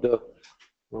vega of the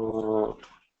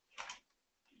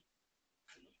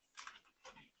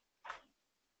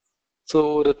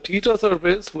so the theta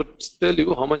surface would tell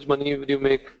you how much money would you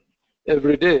make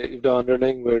every day if the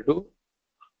underlying were to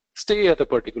stay at a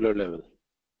particular level.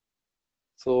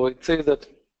 So it says that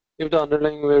if the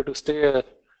underlying were to stay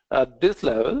at this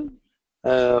level,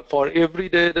 for every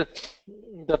day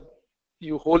that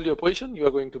you hold your position, you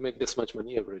are going to make this much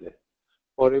money every day.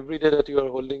 For every day that you are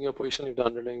holding your position, if the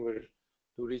underlying were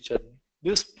to reach at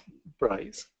this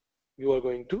price, you are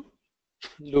going to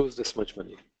lose this much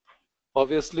money.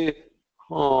 Obviously,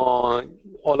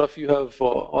 all of you have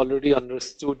already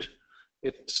understood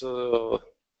it,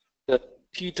 that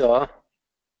theta,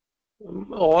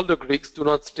 all the Greeks do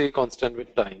not stay constant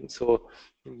with time. So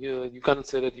you can't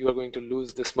say that you are going to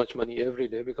lose this much money every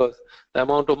day, because the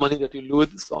amount of money that you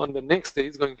lose on the next day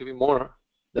is going to be more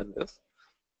than this.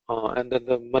 And then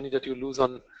the money that you lose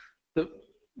on the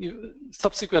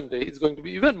subsequent day is going to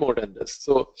be even more than this.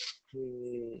 So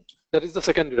that is the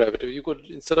second derivative. You could,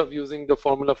 instead of using the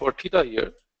formula for theta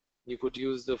here, you could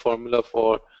use the formula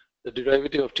for the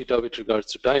derivative of theta with regards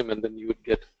to time, and then you would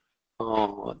get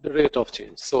the rate of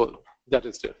change. So that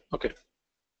is there. Okay.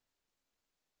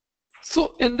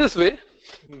 So in this way,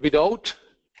 without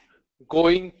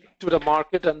going to the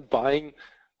market and buying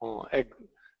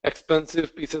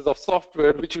expensive pieces of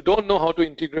software which you don't know how to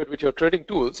integrate with your trading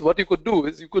tools, what you could do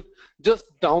is you could just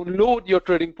download your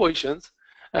trading positions,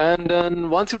 and then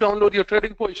once you download your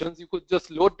trading positions, you could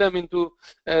just load them into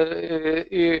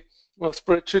a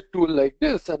spreadsheet tool like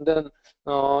this, and then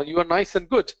you are nice and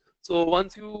good. So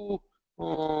once you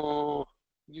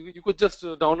you could just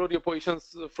download your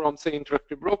positions from, say,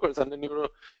 Interactive Brokers, and then you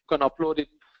can upload it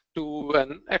to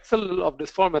an Excel of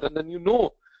this format, and then you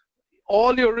know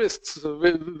all your risks,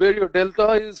 where your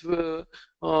delta is,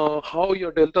 how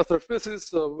your delta surface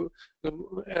is,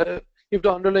 if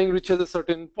the underlying reaches a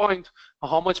certain point,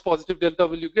 how much positive delta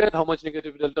will you get, how much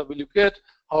negative delta will you get,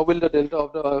 how will the delta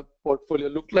of the portfolio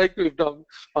look like if the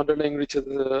underlying reaches,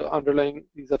 underlying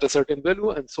is at a certain value,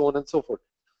 and so on and so forth.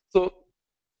 So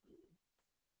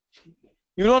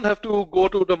you don't have to go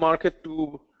to the market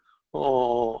to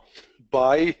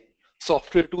buy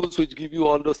software tools which give you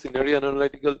all those scenario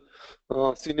analytical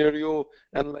scenario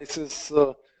analysis,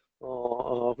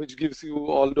 which gives you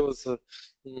all those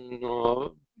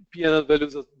P&L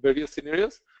values of various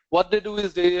scenarios. What they do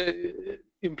is they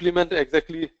implement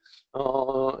exactly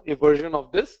a version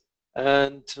of this,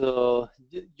 and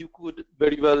you could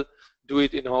very well do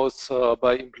it in-house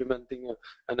by implementing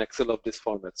an Excel of this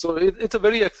format. So it's a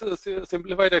very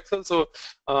simplified Excel. So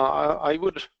I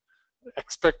would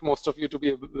expect most of you to be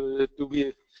able to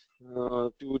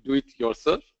do it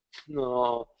yourself.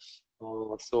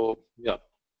 So yeah.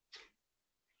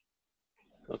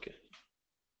 Okay.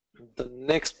 The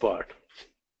next part.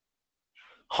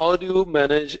 How do you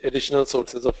manage additional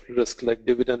sources of risk like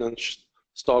dividend and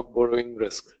stock borrowing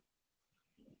risk?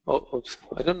 Oh,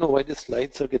 I don't know why the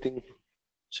slides are getting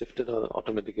shifted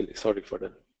automatically. Sorry for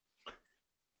that.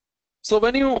 So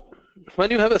when you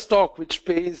have a stock which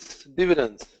pays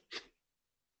dividends,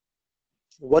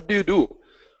 what do you do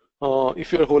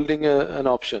if you're holding an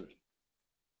option?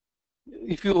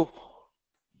 If you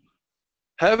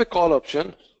have a call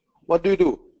option, what do you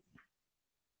do?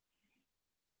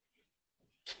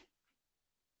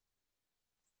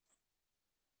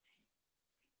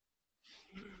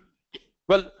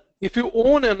 Well, if you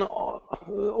own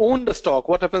the stock,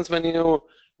 what happens when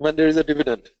there is a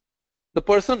dividend? The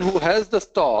person who has the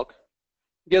stock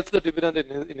gets the dividend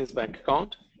in his bank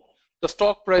account. The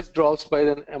stock price drops by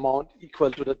an amount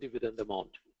equal to the dividend amount.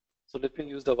 So let me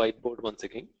use the whiteboard once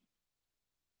again.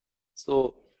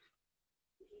 So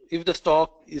if the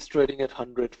stock is trading at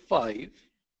 105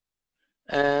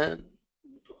 and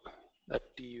at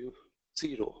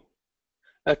T0,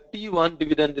 at T1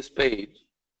 dividend is paid,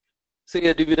 say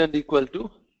a dividend equal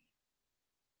to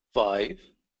 5.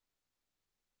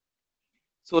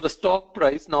 So the stock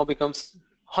price now becomes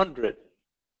 100,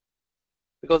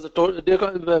 because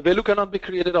the value cannot be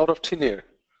created out of thin air.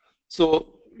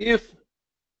 So if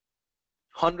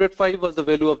 105 was the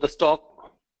value of the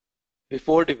stock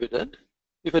before dividend,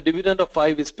 if a dividend of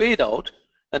 5 is paid out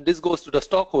and this goes to the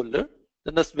stockholder,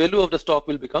 then the value of the stock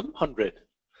will become 100.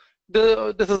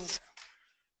 This is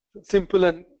simple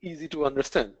and easy to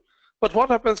understand. But what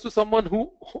happens to someone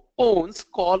who owns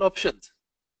call options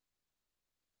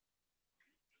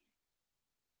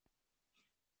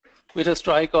with a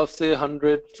strike of, say,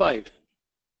 105?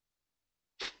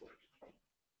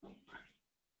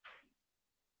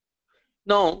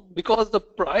 Now, because the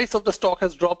price of the stock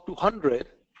has dropped to 100,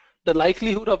 the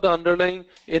likelihood of the underlying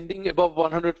ending above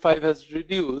 105 has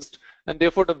reduced, and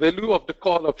therefore the value of the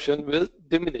call option will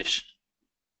diminish.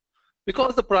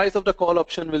 Because the price of the call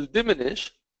option will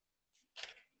diminish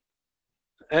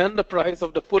and the price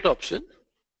of the put option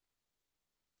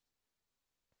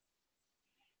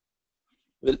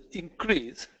will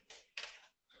increase,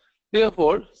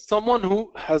 Therefore, someone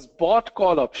who has bought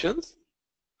call options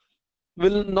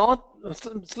will not,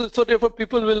 so therefore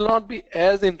people will not be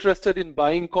as interested in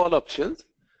buying call options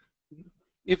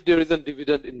if there is a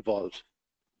dividend involved.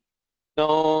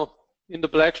 Now, in the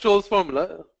Black-Scholes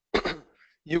formula,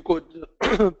 you could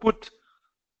put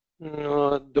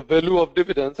the value of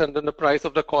dividends, and then the price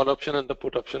of the call option and the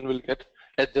put option will get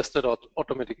adjusted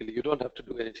automatically. You don't have to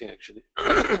do anything actually.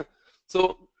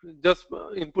 So just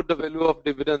input the value of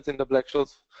dividends in the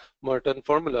Black-Scholes-Merton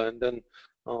formula, and then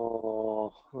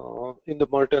in the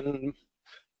Merton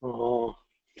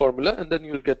formula, and then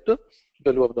you'll get the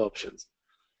value of the options.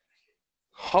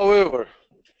 However,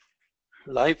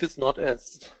 life is not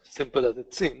as simple as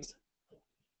it seems.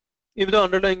 If the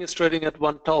underlying is trading at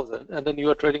 1,000 and then you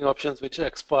are trading options which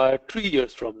expire 3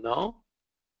 years from now,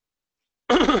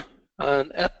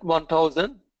 and at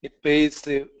 1,000 it pays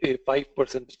a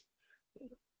 5%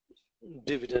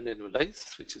 dividend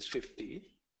annualized, which is 50.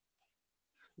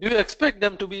 Do you expect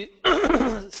them to be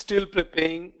still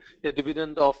paying a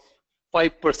dividend of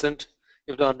 5%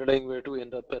 if the underlying were to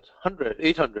end up at 100,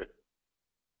 800?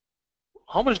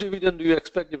 How much dividend do you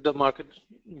expect if the market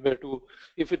were to,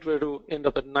 if it were to end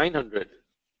up at 900?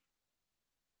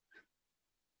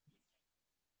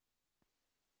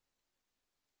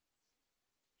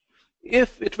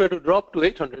 If it were to drop to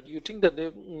 800, you think that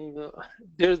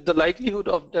there's the likelihood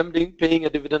of them paying a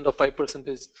dividend of 5%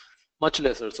 is much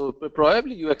lesser. So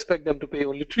probably you expect them to pay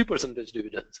only 3%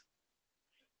 dividends.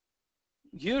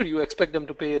 Here you expect them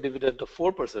to pay a dividend of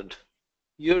 4%.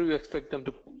 Here you expect them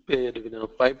to pay a dividend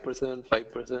of 5%,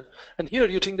 5%. And here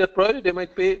you think that probably they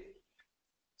might pay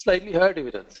slightly higher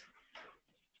dividends.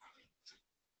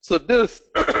 So this,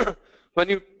 when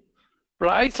you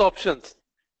price options,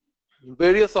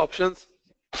 various options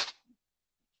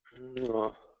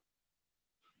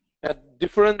at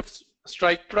different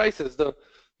strike prices,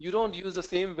 you don't use the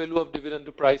same value of dividend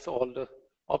to price all the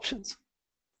options.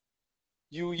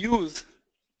 You use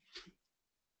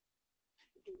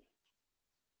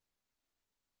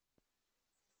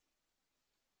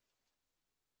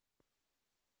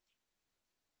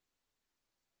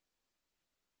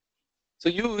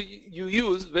you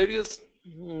use various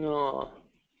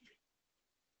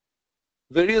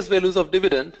values of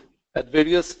dividend at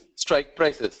various strike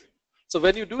prices. So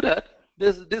when you do that,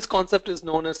 this concept is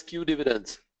known as Q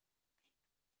dividends.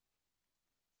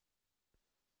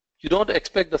 You don't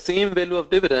expect the same value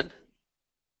of dividend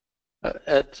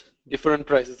at different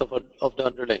prices of the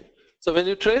underlying. So when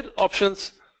you trade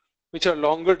options which are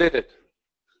longer dated,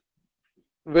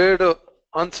 where the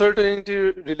uncertainty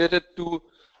related to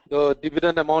the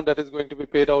dividend amount that is going to be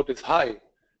paid out is high,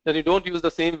 then you don't use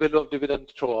the same value of dividend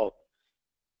throughout.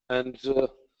 And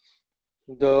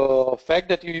the fact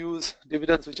that you use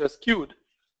dividends which are skewed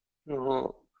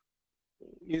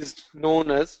is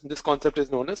known as, this concept is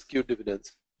known as skewed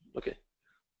dividends. Okay.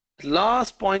 The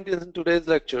last point in today's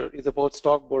lecture is about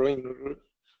stock borrowing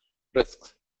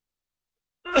risks.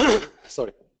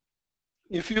 Sorry.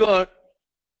 If you are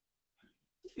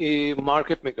a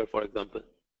market maker, for example,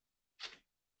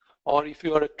 or if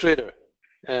you are a trader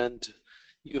and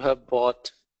you have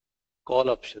bought call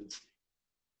options,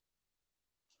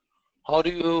 how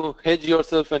do you hedge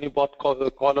yourself when you bought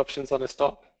call options on a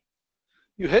stock?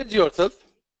 You hedge yourself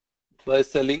by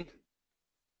selling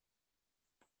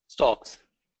stocks.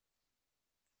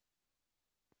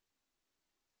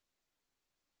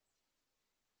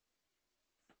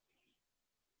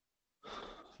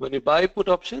 When you buy put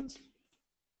options,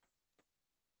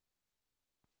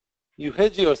 you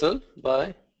hedge yourself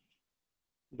by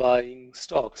buying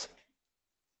stocks.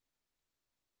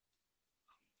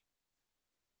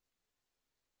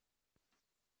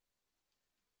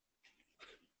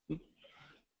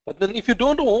 But then if you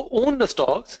don't own the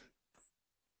stocks,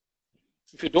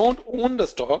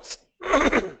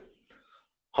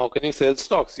 how can you sell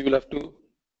stocks? You will have to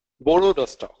borrow the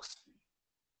stocks.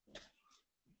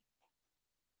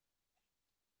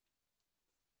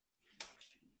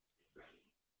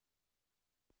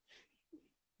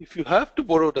 If you have to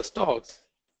borrow the stocks,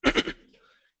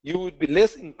 you would be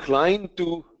less inclined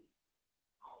to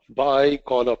buy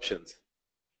call options.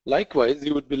 Likewise,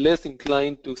 you would be less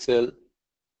inclined to sell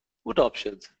put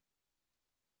options.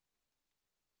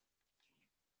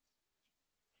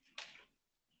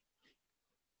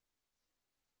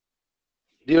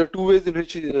 There are two ways in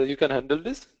which you can handle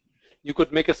this. You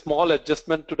could make a small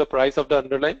adjustment to the price of the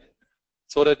underlying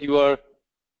so that you are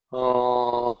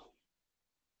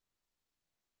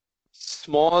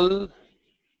small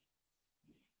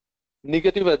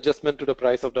negative adjustment to the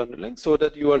price of the underlying so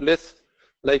that you are less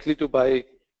likely to buy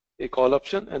a call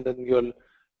option and then you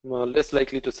are less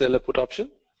likely to sell a put option.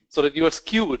 so that you are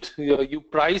skewed. You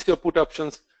price your put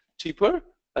options cheaper,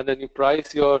 and then you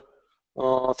price your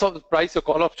price your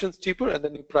call options cheaper, and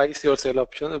then you price your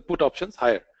put options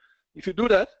higher. If you do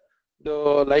that,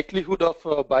 the likelihood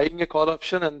of buying a call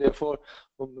option and therefore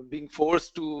being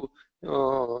forced to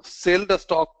sell the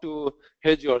stock to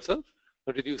hedge yourself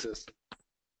reduces.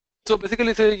 So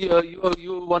basically, say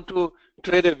you want to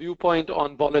trade a viewpoint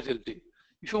on volatility.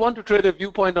 If you want to trade a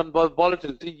viewpoint on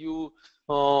volatility,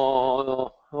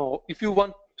 if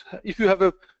you have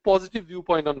a positive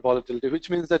viewpoint on volatility, which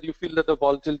means that you feel that the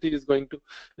volatility is going to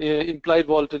implied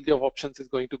volatility of options is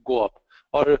going to go up,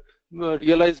 or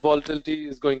realized volatility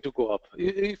is going to go up.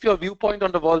 If your viewpoint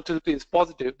on the volatility is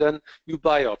positive, then you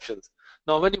buy options.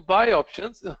 Now, when you buy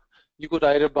options, you could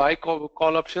either buy call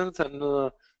options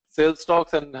and sell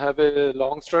stocks and have a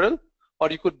long straddle, or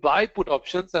you could buy put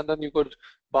options and then you could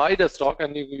buy the stock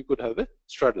and you could have a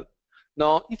straddle.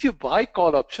 Now, if you buy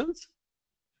call options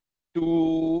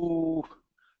to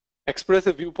express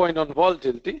a viewpoint on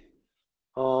volatility,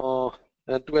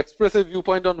 and to express a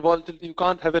viewpoint on volatility, you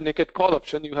can't have a naked call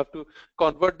option. You have to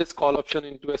convert this call option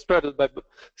into a straddle by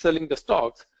selling the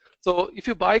stocks. So if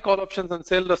you buy call options and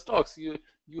sell the stocks, you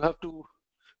have to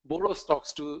borrow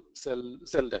stocks to sell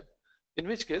them, in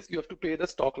which case you have to pay the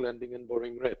stock lending and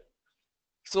borrowing rate.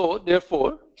 So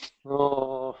therefore,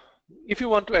 if you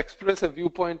want to express a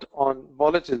viewpoint on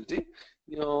volatility,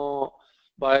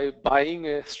 by buying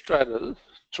a straddle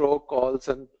through calls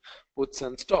and puts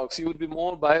and stocks, you would be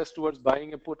more biased towards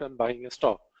buying a put and buying a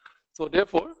stock. So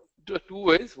therefore, two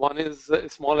ways. One is a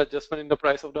small adjustment in the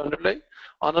price of the underlying.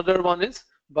 Another one is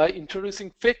by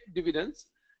introducing fake dividends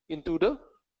into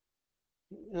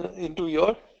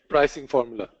your pricing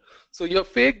formula. So your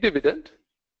fake dividend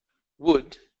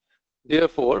would,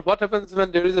 therefore, what happens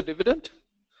when there is a dividend?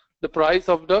 The price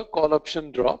of the call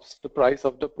option drops, the price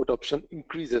of the put option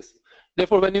increases.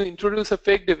 Therefore, when you introduce a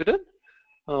fake dividend,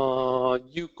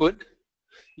 you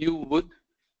would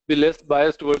be less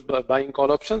biased towards buying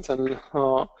call options and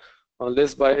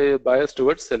less biased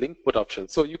towards selling put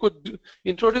options. So you could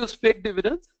introduce fake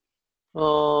dividends.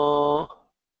 You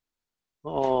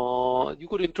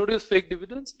could introduce fake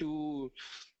dividends to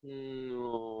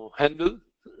handle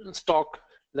stock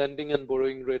lending and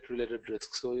borrowing rate related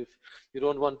risks. So if you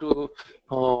don't want to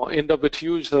end up with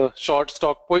huge short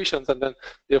stock positions, and then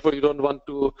therefore you don't want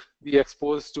to be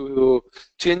exposed to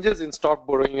changes in stock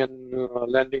borrowing and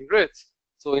lending rates,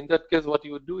 so in that case what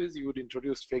you would do is you would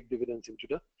introduce fake dividends into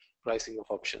the pricing of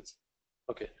options.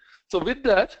 Okay, so with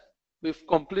that we've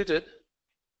completed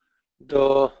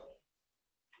the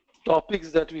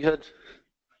topics that we had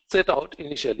set out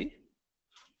initially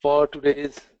for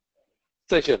today's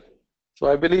session. So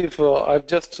I believe I've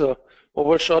just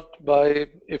overshot by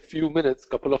a few minutes,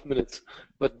 couple of minutes,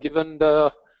 but given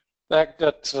the fact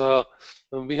that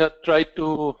we had tried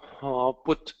to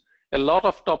put a lot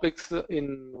of topics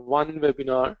in one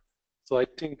webinar, so I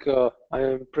think I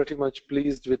am pretty much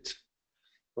pleased with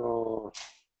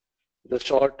the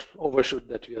short overshoot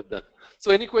that we have done.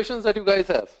 So any questions that you guys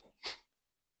have?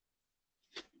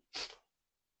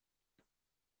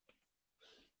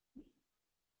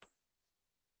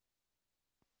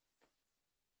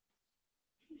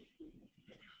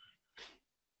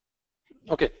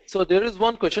 Okay, so there is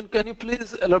one question. Can you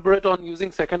please elaborate on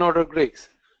using second order Greeks,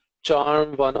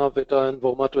 Charm, Vana, Beta, and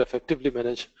Voma to effectively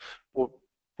manage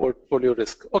portfolio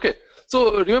risk? Okay,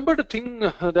 so remember the thing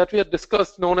that we had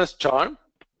discussed known as Charm?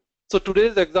 So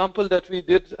today's example that we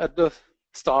did at the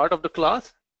start of the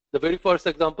class, the very first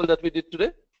example that we did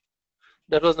today,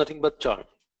 that was nothing but Charm.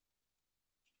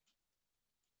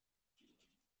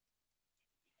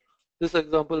 This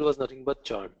example was nothing but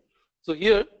Charm. So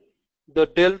here, the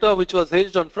delta which was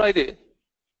hedged on Friday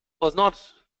is not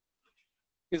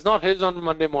hedged on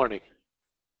Monday morning,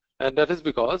 and that is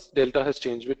because delta has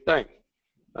changed with time.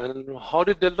 And how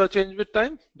did delta change with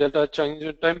time? Delta changed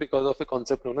with time because of a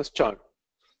concept known as Charm.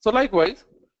 So likewise,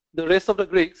 the rest of the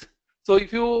Greeks. So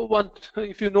if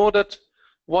you know that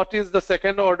what is the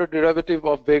second order derivative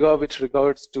of Vega with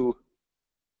regards to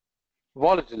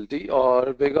volatility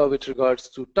or Vega with regards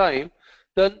to time,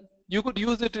 then you could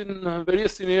use it in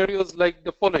various scenarios like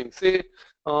the following. Say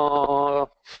the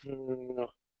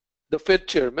Fed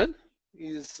chairman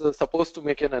is supposed to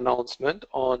make an announcement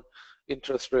on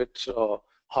interest rate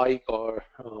hike or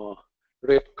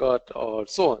rate cut or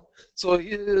so on. So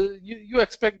you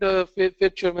expect the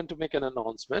Fed chairman to make an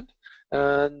announcement,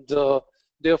 and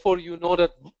therefore you know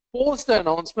that post the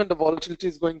announcement the volatility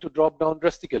is going to drop down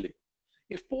drastically.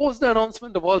 If post the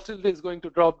announcement the volatility is going to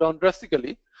drop down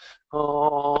drastically,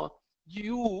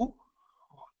 you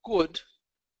could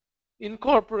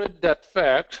incorporate that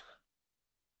fact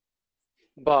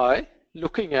by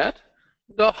looking at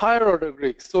the higher order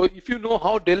Greeks. So if you know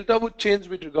how delta would change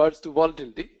with regards to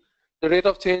volatility, the rate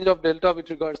of change of delta with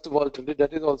regards to volatility,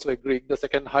 that is also a Greek, the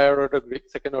second higher order Greek,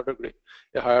 second order Greek,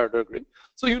 a higher order Greek.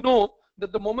 So you know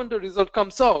that the moment the result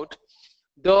comes out,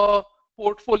 the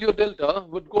portfolio delta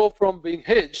would go from being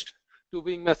hedged to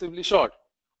being massively short,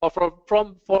 or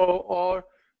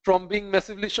from being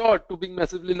massively short to being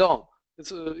massively long.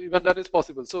 Even that is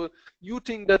possible. So you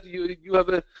think that you have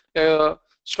a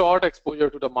short exposure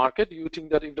to the market. You think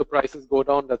that if the prices go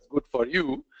down, that's good for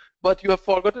you. But you have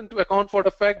forgotten to account for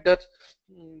the fact that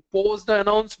post the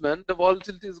announcement, the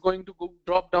volatility is going to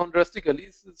drop down drastically,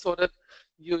 so that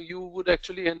you would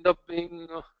actually end up being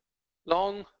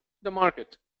long the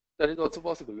market. That is also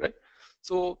possible, right?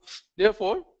 So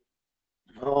therefore,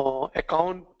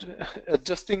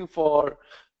 adjusting for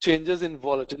changes in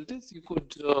volatilities, you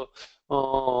could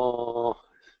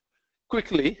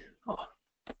quickly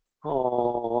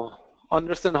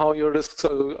understand how your risks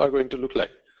are going to look like.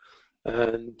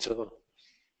 And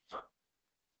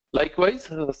likewise,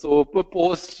 so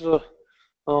post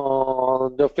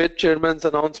the Fed chairman's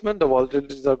announcement, the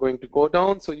volatilities are going to go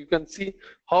down. So you can see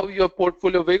how your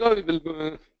portfolio vega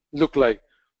will look like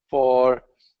for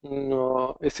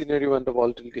a scenario when the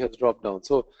volatility has dropped down.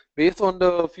 So based on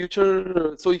the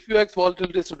future, so if you expect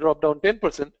volatility to drop down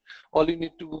 10%, all you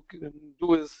need to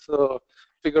do is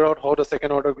figure out how the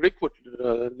second order Greek would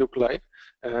look like.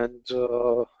 And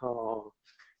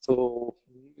so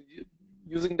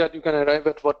using that, you can arrive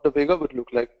at what the vega would look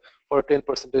like for a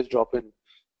 10% drop in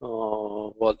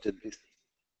volatility.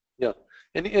 Yeah.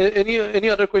 Any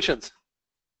other questions?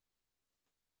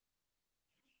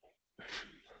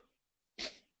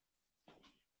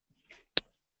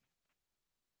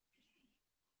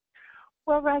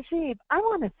 Well, Rajiv, I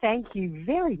want to thank you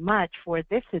very much for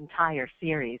this entire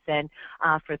series. And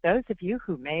for those of you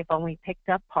who may have only picked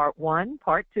up part 1,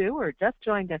 part 2, or just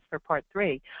joined us for part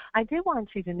 3, I do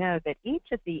want you to know that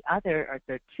each of the other, or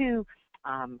the 2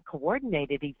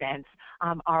 coordinated events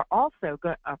are also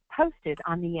posted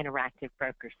on the Interactive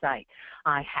Broker site.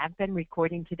 I have been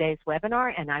recording today's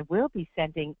webinar, and I will be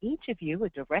sending each of you a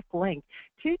direct link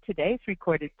to today's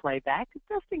recorded playback,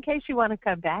 just in case you want to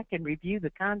come back and review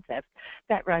the concepts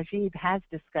that Rajiv has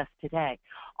discussed today.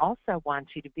 Also want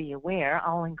you to be aware,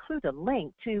 I'll include a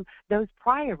link to those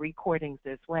prior recordings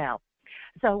as well.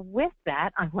 So with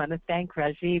that, I want to thank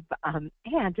Rajiv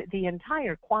and the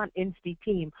entire QuantInsti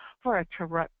team for a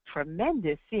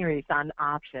tremendous series on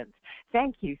options.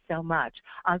 Thank you so much.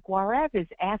 Gaurav is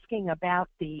asking about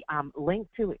the link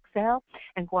to Excel,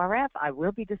 and Gaurav, I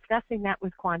will be discussing that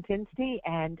with QuantInsti,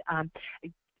 and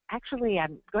actually,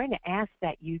 I'm going to ask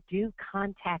that you do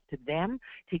contact them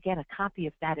to get a copy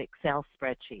of that Excel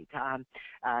spreadsheet.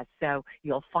 So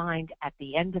you'll find at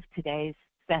the end of today's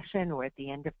session, or at the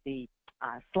end of the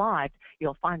slides,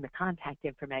 you'll find the contact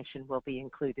information will be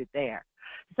included there.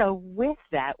 So with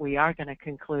that, we are going to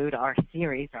conclude our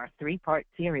series, our 3-part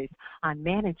series on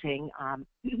managing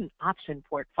option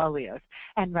portfolios.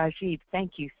 And Rajiv,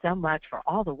 thank you so much for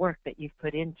all the work that you've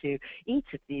put into each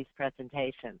of these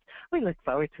presentations. We look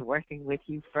forward to working with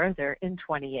you further in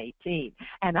 2018.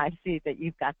 And I see that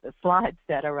you've got the slides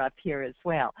that are up here as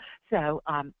well. So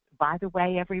by the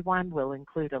way, everyone, we'll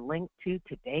include a link to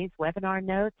today's webinar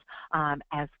notes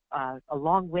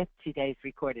along with today's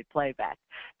recorded playback.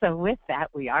 So with that,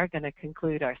 we are going to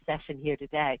conclude our session here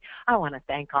today. I want to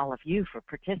thank all of you for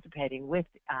participating with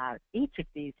each of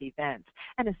these events,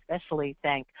 and especially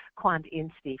thank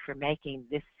QuantInsti for making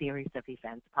this series of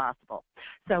events possible.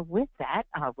 So with that,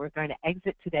 we're going to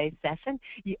exit today's session,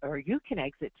 or you can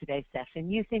exit today's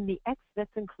session using the X that's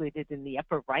included in the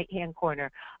upper right-hand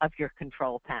corner of your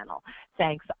control panel.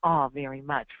 Thanks all very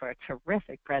much for a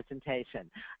terrific presentation,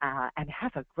 and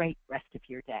have a great rest of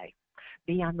your day.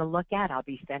 Be on the lookout. I'll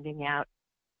be sending out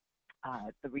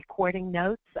the recording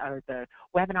notes, or the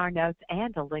webinar notes,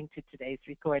 and a link to today's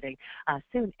recording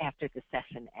soon after the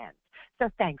session ends. So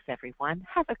thanks, everyone.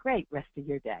 Have a great rest of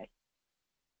your day.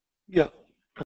 Yeah.